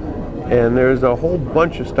story. And there's a whole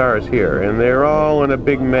bunch of stars here, and they're all in a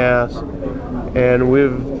big mass. And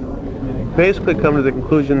we've basically come to the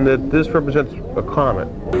conclusion that this represents a comet.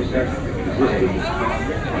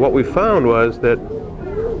 What we found was that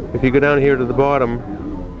if you go down here to the bottom,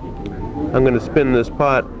 I'm going to spin this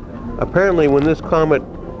pot. Apparently, when this comet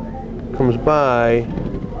comes by,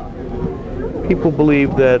 people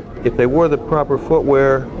believe that if they wore the proper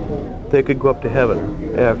footwear, they could go up to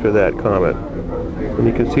heaven after that comet. And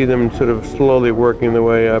you can see them sort of slowly working their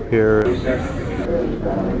way up here.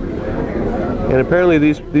 And apparently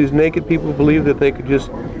these naked people believe that they could just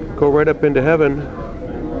go right up into heaven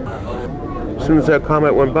as soon as that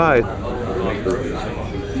comet went by.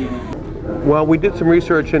 Well, we did some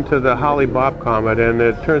research into the Halley-Bopp comet, and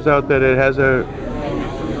it turns out that it has a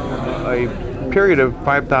period of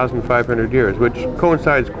 5,500 years, which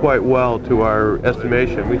coincides quite well to our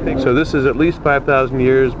estimation, we think. So this is at least 5,000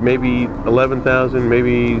 years, maybe 11,000,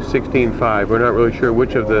 maybe 16,500. We're not really sure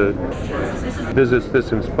which of the visits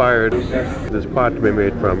this inspired this pot to be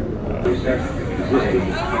made from.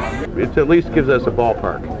 It at least gives us a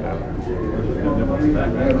ballpark.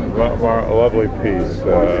 A lovely piece.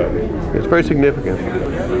 It's very significant.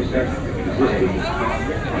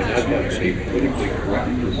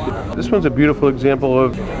 This one's a beautiful example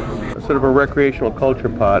of sort of a recreational culture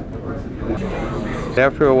pot.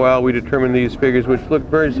 After a while we determined these figures, which look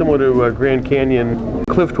very similar to Grand Canyon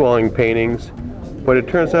cliff dwelling paintings, but it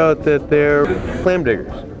turns out that they're clam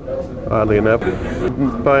diggers, oddly enough.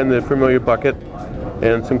 You find the familiar bucket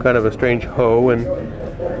and some kind of a strange hoe, and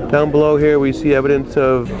down below here we see evidence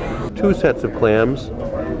of two sets of clams.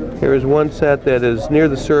 Here is one set that is near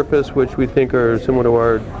the surface, which we think are similar to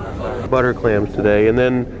our butter clams today, and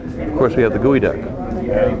then of course we have the gooey duck.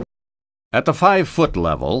 At the 5-foot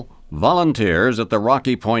level, volunteers at the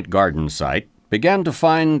Rocky Point Garden site began to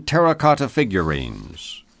find terracotta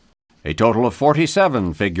figurines. A total of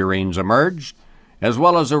 47 figurines emerged, as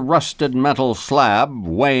well as a rusted metal slab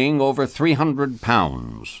weighing over 300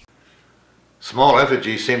 pounds. Small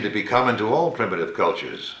effigies seem to be common to all primitive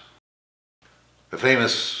cultures. The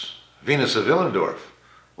famous Venus of Willendorf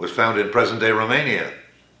was found in present-day Romania.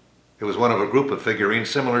 It was one of a group of figurines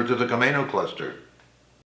similar to the Camino cluster.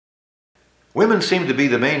 Women seem to be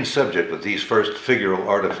the main subject with these first figural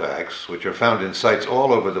artifacts, which are found in sites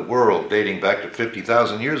all over the world dating back to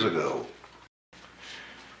 50,000 years ago.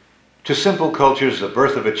 To simple cultures, the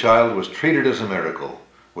birth of a child was treated as a miracle,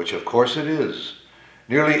 which of course it is.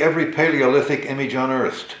 Nearly every Paleolithic image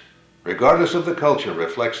unearthed, regardless of the culture,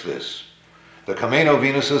 reflects this. The Camino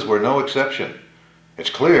Venuses were no exception. It's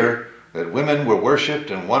clear that women were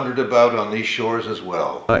worshipped and wandered about on these shores as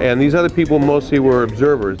well. And these other people mostly were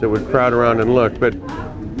observers that would crowd around and look, but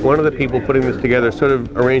one of the people putting this together sort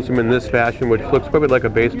of arranged them in this fashion, which looks probably like a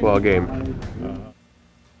baseball game.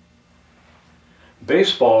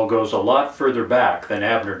 Baseball goes a lot further back than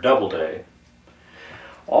Abner Doubleday.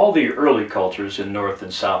 All the early cultures in North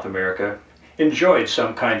and South America enjoyed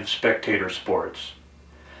some kind of spectator sports.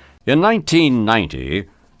 In 1990,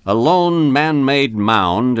 a lone man-made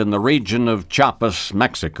mound in the region of Chiapas,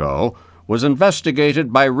 Mexico, was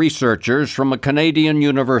investigated by researchers from a Canadian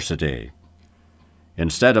university.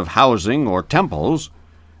 Instead of housing or temples,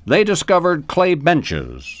 they discovered clay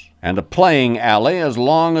benches and a playing alley as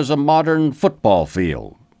long as a modern football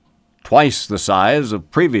field, twice the size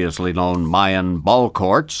of previously known Mayan ball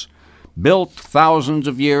courts, built thousands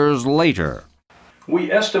of years later.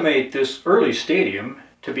 We estimate this early stadium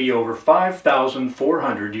to be over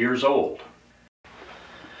 5,400 years old.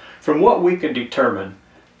 From what we can determine,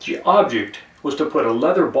 the object was to put a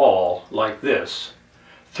leather ball like this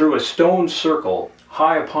through a stone circle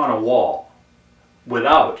high upon a wall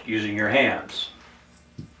without using your hands.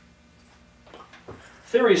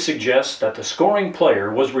 Theory suggests that the scoring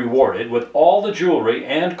player was rewarded with all the jewelry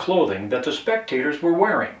and clothing that the spectators were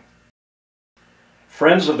wearing.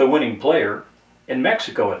 Friends of the winning player, in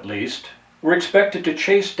Mexico at least, were expected to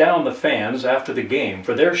chase down the fans after the game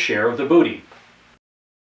for their share of the booty.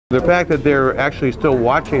 The fact that they're actually still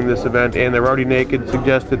watching this event and they're already naked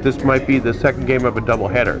suggests that this might be the second game of a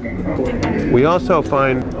doubleheader. We also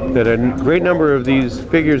find that a great number of these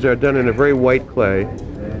figures are done in a very white clay,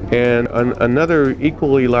 and another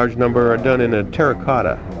equally large number are done in a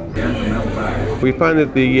terracotta. We find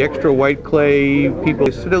that the extra white clay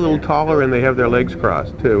people sit a little taller and they have their legs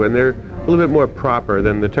crossed too, and they're a little bit more proper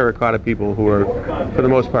than the terracotta people who are, for the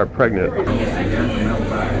most part, pregnant.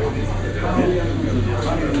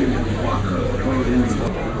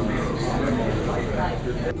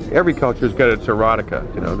 Every culture's got its erotica,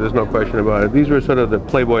 you know, there's no question about it. These were sort of the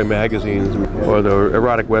Playboy magazines or the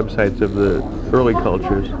erotic websites of the early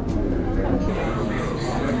cultures.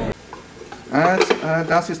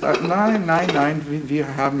 Das ist, nein, wir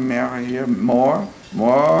haben mehr hier, more,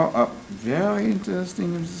 very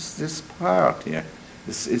interesting is this part here.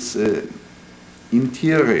 This is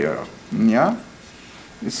interior, yeah?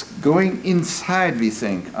 It's going inside, we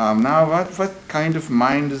think. Now, what kind of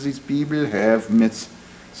mind does these people have with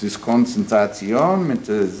this concentration, with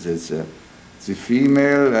the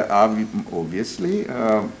female, obviously,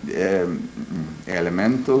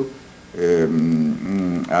 elemental,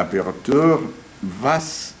 Aperture,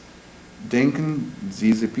 was denken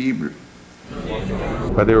diese people?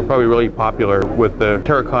 But they were probably really popular with the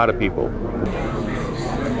terracotta people.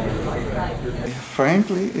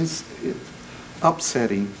 Frankly, it's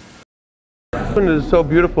upsetting. It is so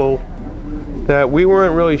beautiful that we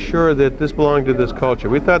weren't really sure that this belonged to this culture.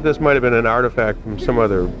 We thought this might have been an artifact from some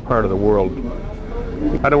other part of the world.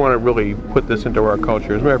 I don't want to really put this into our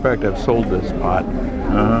culture. As a matter of fact, I've sold this spot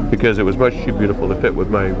because it was much too beautiful to fit with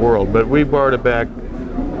my world. But we borrowed it back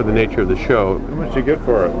for the nature of the show. How much did you get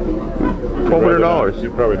for it? $1,200.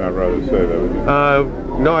 You'd probably not rather say that, would you?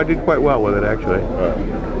 No, I did quite well with it, actually.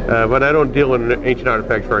 But I don't deal in ancient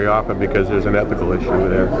artifacts very often because there's an ethical issue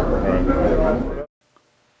there.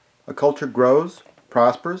 A culture grows,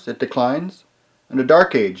 prospers, it declines, and a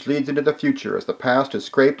dark age leads into the future as the past is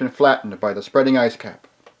scraped and flattened by the spreading ice cap.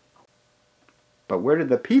 But where did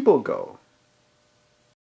the people go?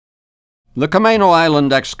 The Camano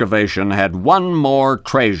Island excavation had one more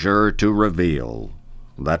treasure to reveal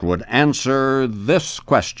that would answer this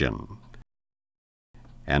question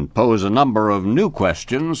and pose a number of new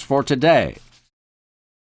questions for today.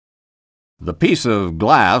 The piece of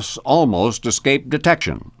glass almost escaped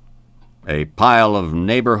detection. A pile of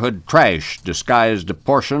neighborhood trash disguised a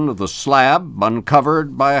portion of the slab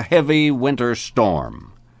uncovered by a heavy winter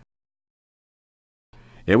storm.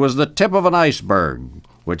 It was the tip of an iceberg,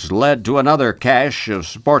 which led to another cache of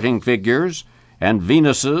sporting figures and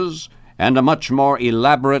Venuses and a much more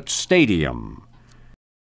elaborate stadium,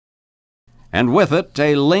 and with it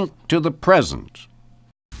a link to the present.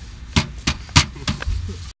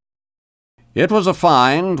 It was a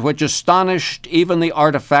find which astonished even the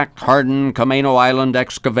artifact-hardened Camano Island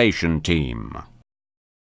excavation team.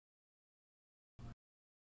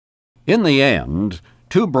 In the end,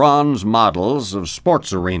 2 bronze models of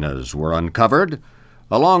sports arenas were uncovered,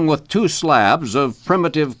 along with 2 slabs of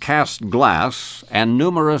primitive cast glass and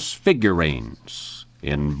numerous figurines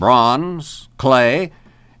in bronze, clay,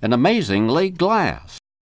 and amazingly glass.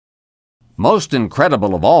 Most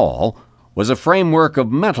incredible of all was a framework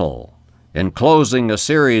of metal enclosing a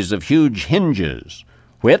series of huge hinges,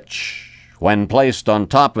 which, when placed on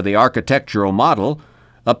top of the architectural model,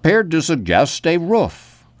 appeared to suggest a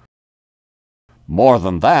roof. More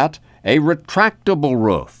than that, a retractable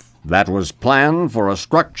roof that was planned for a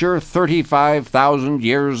structure 35,000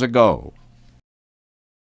 years ago.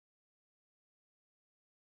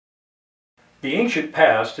 The ancient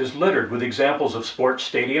past is littered with examples of sports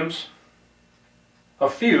stadiums. A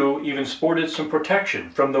few even sported some protection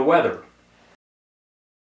from the weather.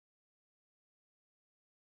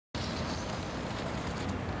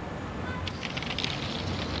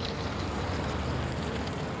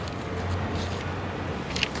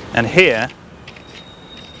 And here,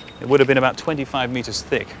 it would have been about 25 meters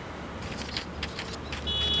thick.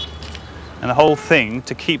 And the whole thing,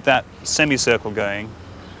 to keep that semicircle going,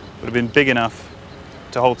 would have been big enough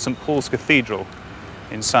to hold St. Paul's Cathedral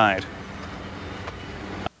inside.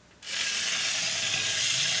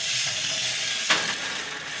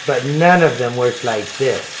 But none of them worked like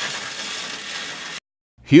this.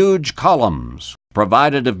 Huge columns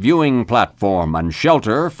provided a viewing platform and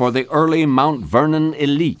shelter for the early Mount Vernon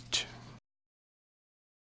elite.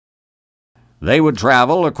 They would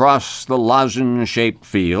travel across the lozenge-shaped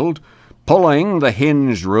field, pulling the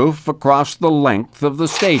hinged roof across the length of the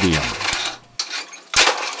stadium.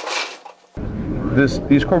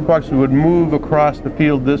 These corporate boxes would move across the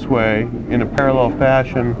field this way in a parallel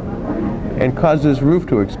fashion and cause this roof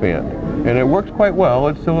to expand. And it worked quite well.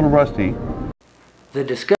 It's a little rusty. The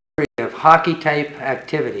discovery of hockey-type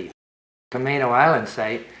activity at the Camano Island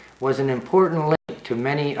site was an important link to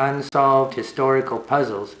many unsolved historical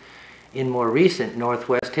puzzles in more recent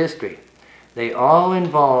Northwest history. They all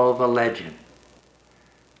involve a legend.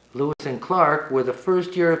 Lewis and Clark were the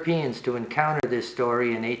first Europeans to encounter this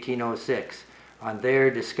story in 1806 on their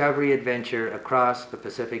discovery adventure across the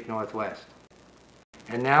Pacific Northwest.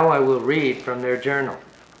 And now I will read from their journal.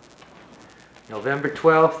 November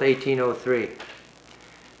 12th, 1803.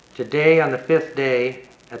 Today, on the 5th day,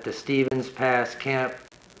 at the Stevens Pass Camp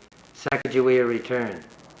Sacagawea returned.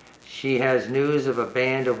 She has news of a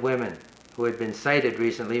band of women who had been sighted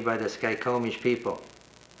recently by the Skykomish people.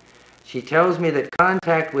 She tells me that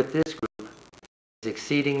contact with this group is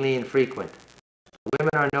exceedingly infrequent. The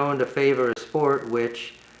women are known to favor a sport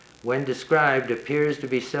which, when described, appears to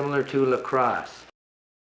be similar to lacrosse.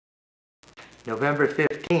 November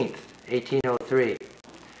 15th, 1803.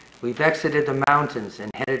 We've exited the mountains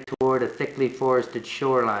and headed toward a thickly forested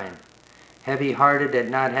shoreline, heavy-hearted at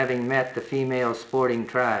not having met the female sporting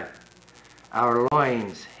tribe. Our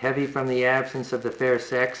loins, heavy from the absence of the fair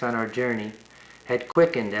sex on our journey, had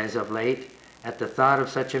quickened as of late at the thought of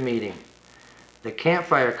such a meeting. The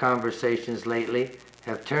campfire conversations lately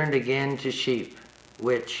have turned again to sheep,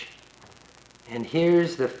 which, and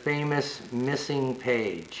here's the famous missing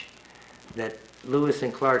page that Lewis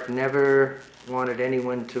and Clark never wanted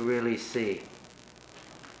anyone to really see.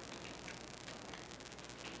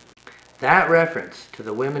 That reference to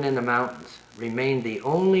the women in the mountains remained the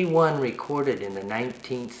only one recorded in the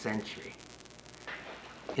 19th century.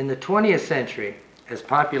 In the 20th century, as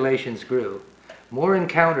populations grew, more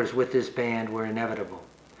encounters with this band were inevitable.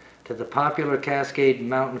 To the popular Cascade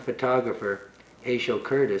Mountain photographer, Asho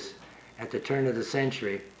Curtis, at the turn of the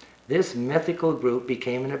century, this mythical group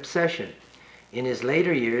became an obsession. In his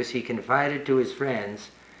later years, he confided to his friends,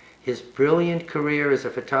 his brilliant career as a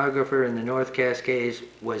photographer in the North Cascades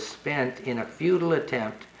was spent in a futile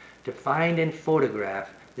attempt to find and photograph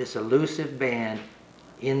this elusive band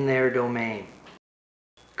in their domain.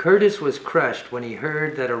 Curtis was crushed when he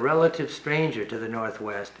heard that a relative stranger to the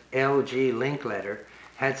Northwest, L.G. Linkletter,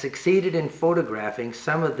 had succeeded in photographing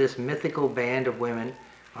some of this mythical band of women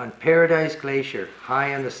on Paradise Glacier,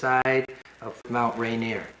 high on the side of Mount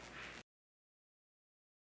Rainier.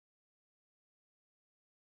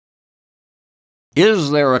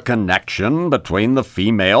 Is there a connection between the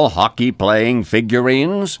female hockey-playing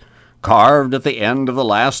figurines, carved at the end of the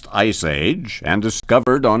last ice age and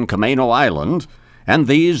discovered on Camano Island, and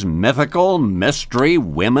these mythical mystery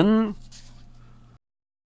women?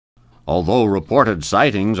 Although reported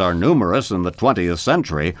sightings are numerous in the 20th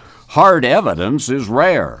century, hard evidence is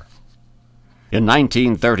rare. In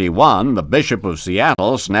 1931, the Bishop of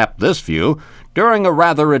Seattle snapped this view during a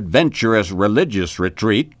rather adventurous religious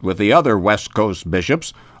retreat with the other West Coast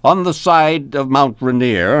bishops on the side of Mount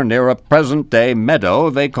Rainier near a present-day meadow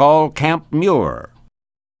they call Camp Muir.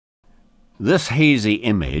 This hazy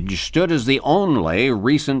image stood as the only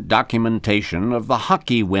recent documentation of the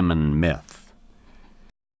hockey women myth.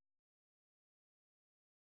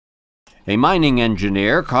 A mining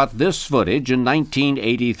engineer caught this footage in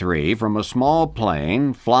 1983 from a small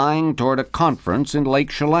plane flying toward a conference in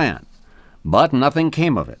Lake Chelan, but nothing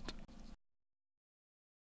came of it.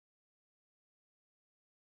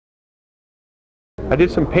 I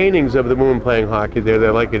did some paintings of the women playing hockey there that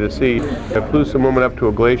I'd like you to see. I flew some women up to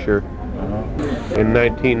a glacier in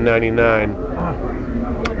 1999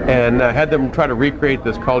 and I had them try to recreate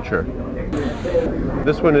this culture.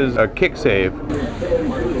 This one is a kick save.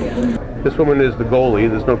 This woman is the goalie,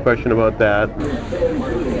 there's no question about that. Would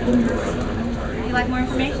you like more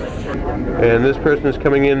information? And this person is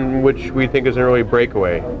coming in, which we think is an early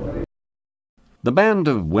breakaway. The band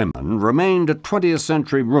of women remained a 20th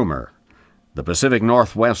century rumor, the Pacific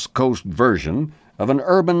Northwest coast version of an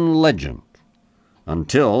urban legend,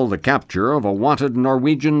 until the capture of a wanted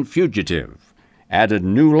Norwegian fugitive added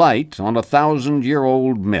new light on a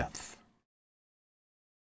 1,000-year-old myth.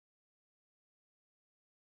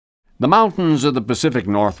 The mountains of the Pacific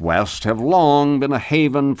Northwest have long been a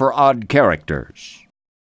haven for odd characters,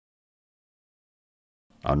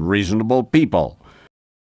 unreasonable people,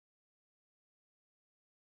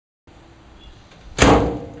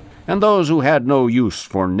 and those who had no use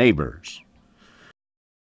for neighbors.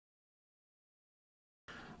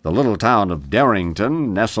 The little town of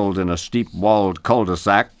Darrington, nestled in a steep-walled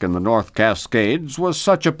cul-de-sac in the North Cascades, was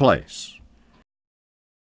such a place.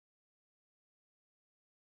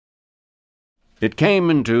 It came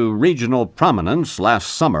into regional prominence last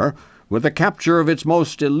summer with the capture of its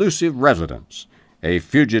most elusive residents, a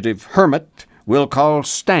fugitive hermit we'll call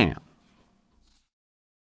Stan.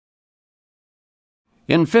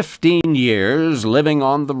 In 15 years, living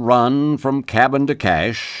on the run from cabin to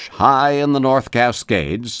cache, high in the North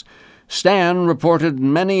Cascades, Stan reported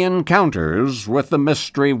many encounters with the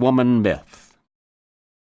mystery woman myth.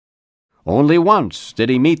 Only once did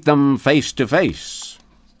he meet them face to face.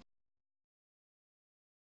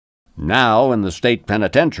 Now in the state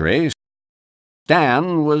penitentiary,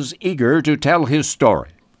 Stan was eager to tell his story.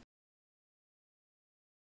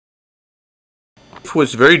 It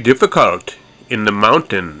was very difficult in the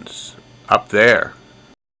mountains up there.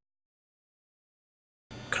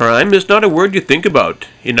 Crime is not a word you think about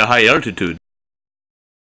in a high altitude.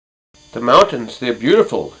 The mountains, they're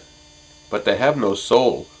beautiful, but they have no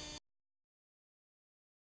soul.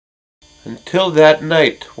 Until that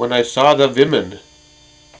night when I saw the women.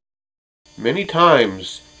 Many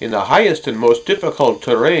times, in the highest and most difficult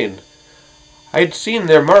terrain, I'd seen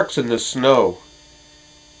their marks in the snow.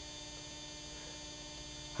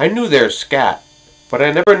 I knew their scat, but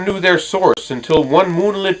I never knew their source until one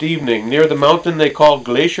moonlit evening near the mountain they call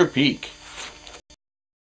Glacier Peak.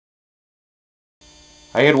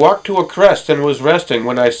 I had walked to a crest and was resting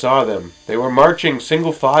when I saw them. They were marching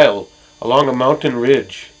single file along a mountain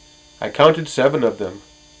ridge. I counted 7 of them.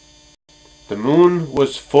 The moon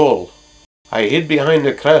was full. I hid behind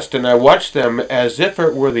the crest and I watched them as if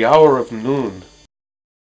it were the hour of noon.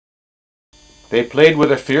 They played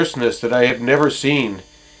with a fierceness that I had never seen,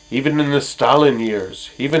 even in the Stalin years,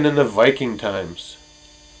 even in the Viking times.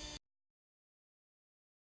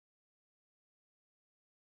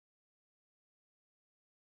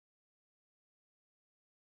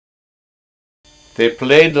 They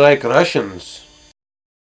played like Russians,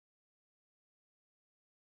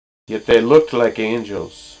 yet they looked like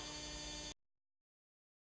angels.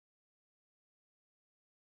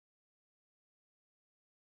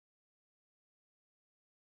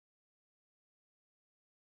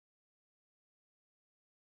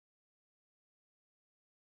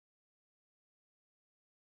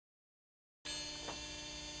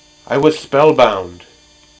 I was spellbound.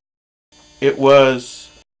 It was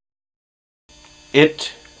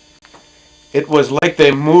like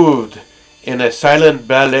they moved in a silent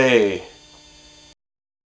ballet.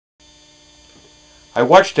 I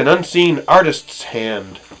watched an unseen artist's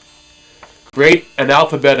hand create an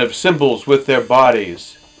alphabet of symbols with their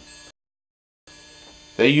bodies.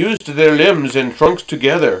 They used their limbs and trunks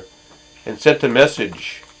together and sent a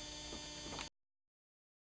message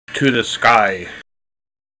to the sky.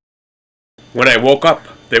 When I woke up,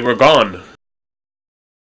 they were gone.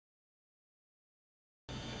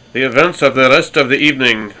 The events of the rest of the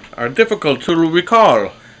evening are difficult to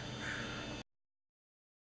recall.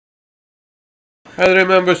 I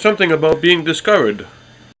remember something about being discovered.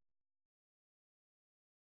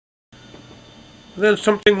 Then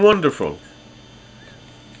something wonderful.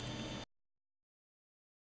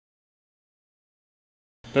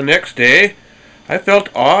 The next day, I felt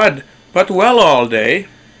odd but well all day,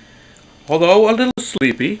 although a little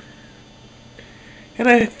sleepy, and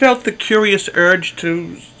I felt the curious urge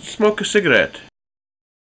to smoke a cigarette.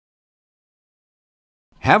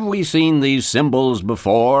 Have we seen these symbols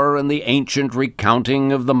before in the ancient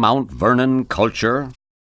recounting of the Mount Vernon culture?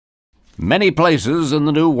 Many places in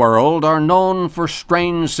the New World are known for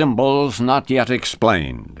strange symbols not yet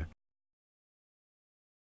explained.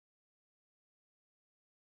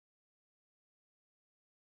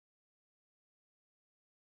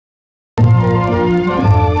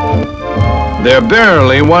 They're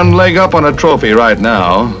barely one leg up on a trophy right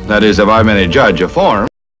now. That is, if I may judge a form.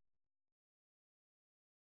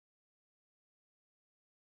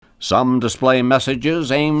 Some display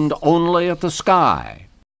messages aimed only at the sky.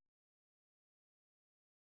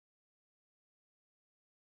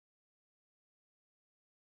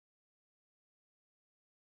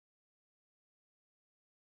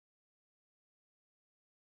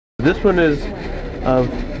 This one is of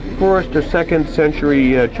 1st or 2nd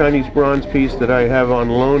century Chinese bronze piece that I have on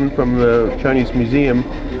loan from the Chinese Museum,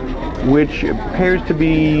 which appears to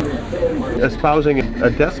be espousing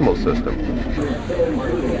a decimal system.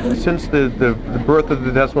 Since the birth of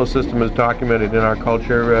the decimal system is documented in our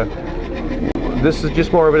culture, this is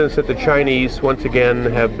just more evidence that the Chinese, once again,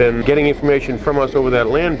 have been getting information from us over that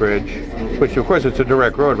land bridge, which of course it's a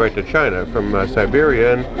direct road right to China from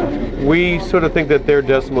Siberia, and we sort of think that their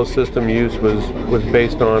decimal system use was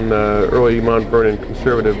based on early Mount Vernon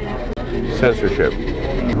conservative censorship.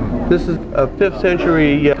 This is a 5th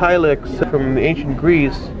century Kylix from ancient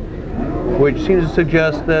Greece, which seems to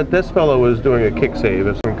suggest that this fellow was doing a kick save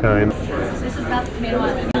of some kind.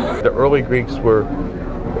 The early Greeks were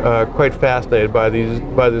quite fascinated by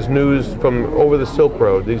this news from over the Silk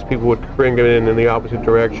Road. These people would bring it in the opposite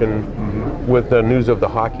direction with the news of the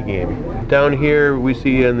hockey game. Down here we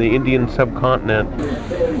see in the Indian subcontinent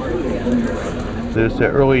there's an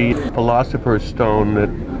early philosopher's stone that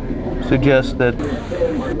suggests that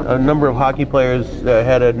a number of hockey players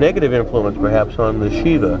had a negative influence perhaps on the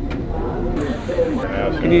Shiva.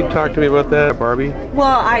 Can you talk to me about that, Barbie?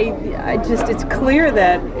 Well, I just, it's clear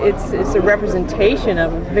that it's a representation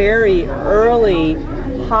of a very early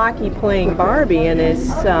hockey playing Barbie, and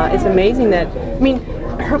it's amazing that, I mean,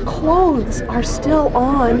 her clothes are still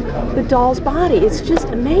on the doll's body. It's just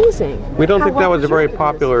amazing. We don't think that was a very well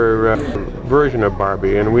popular version of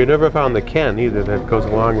Barbie, and we never found the Ken either that goes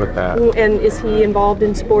along with that. And is he involved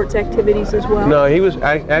in sports activities as well? No, he was.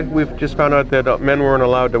 We've just found out that men weren't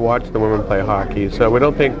allowed to watch the women play hockey, so we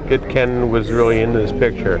don't think that Ken was really in this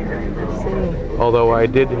picture. Although I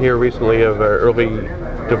did hear recently of early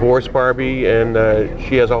divorce Barbie, and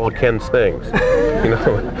she has all Ken's things. You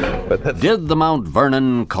know, but that's... Did the Mount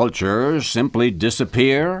Vernon culture simply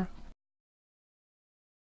disappear?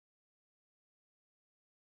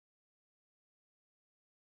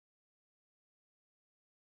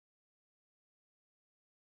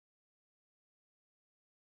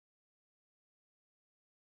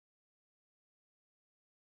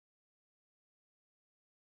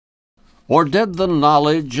 Or did the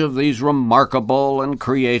knowledge of these remarkable and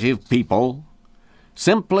creative people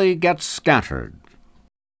simply get scattered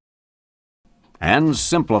and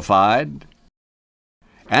simplified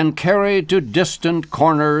and carried to distant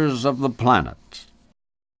corners of the planet,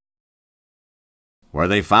 where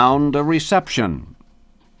they found a reception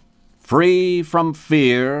free from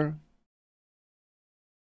fear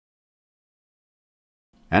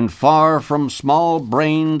and far from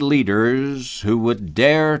small-brained leaders who would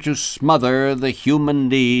dare to smother the human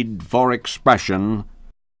need for expression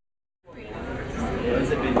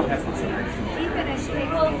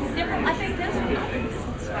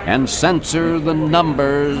and censor the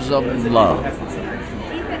numbers of love?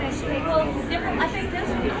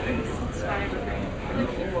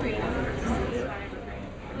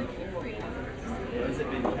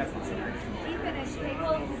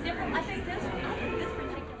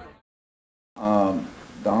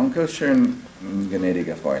 Danke schön,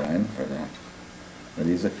 gnädige Fräulein, für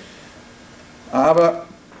diese. Aber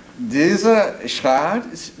dieser Schad,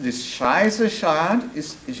 das scheiße Schad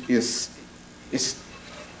ist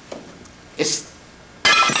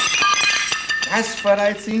that's what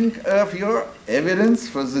I think of your evidence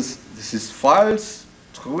for this. This is false,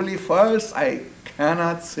 truly false. I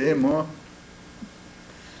cannot say more.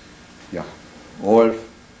 Ja, Rolf,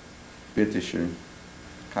 bitteschön,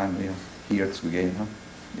 kann mir hier zugehen.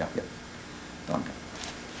 Ja, ja, danke.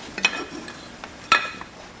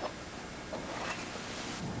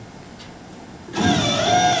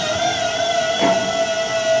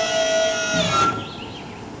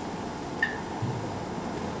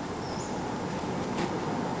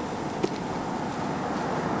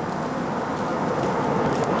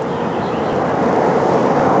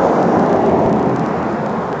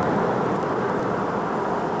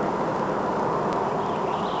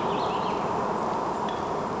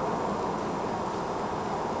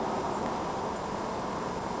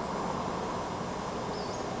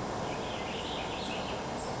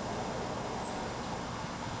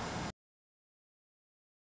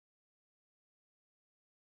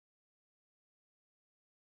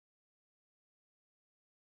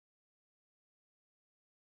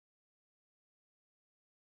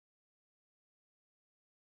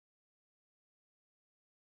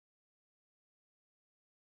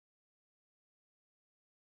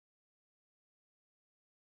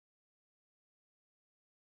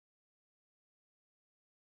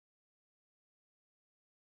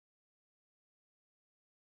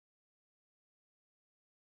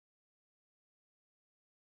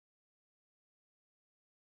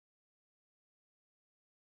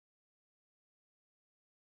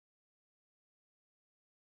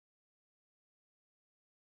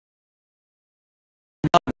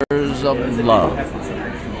 Numbers of love.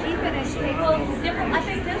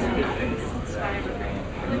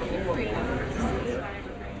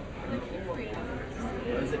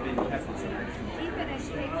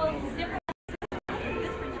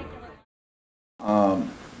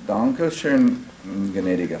 Danke schön,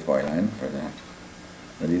 gnädige Fräulein,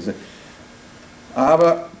 für diese.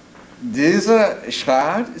 Aber dieser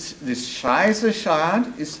Schad, das scheiße Schad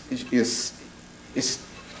ist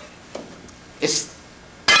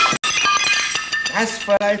that's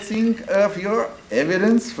what I think of your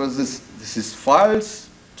evidence for this. This is false,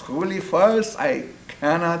 truly false. I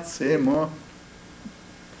cannot say more.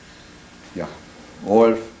 Ja,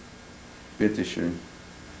 Rolf, bitteschön,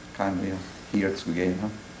 kann mir hier zugehen.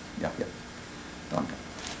 Ja, ja, danke.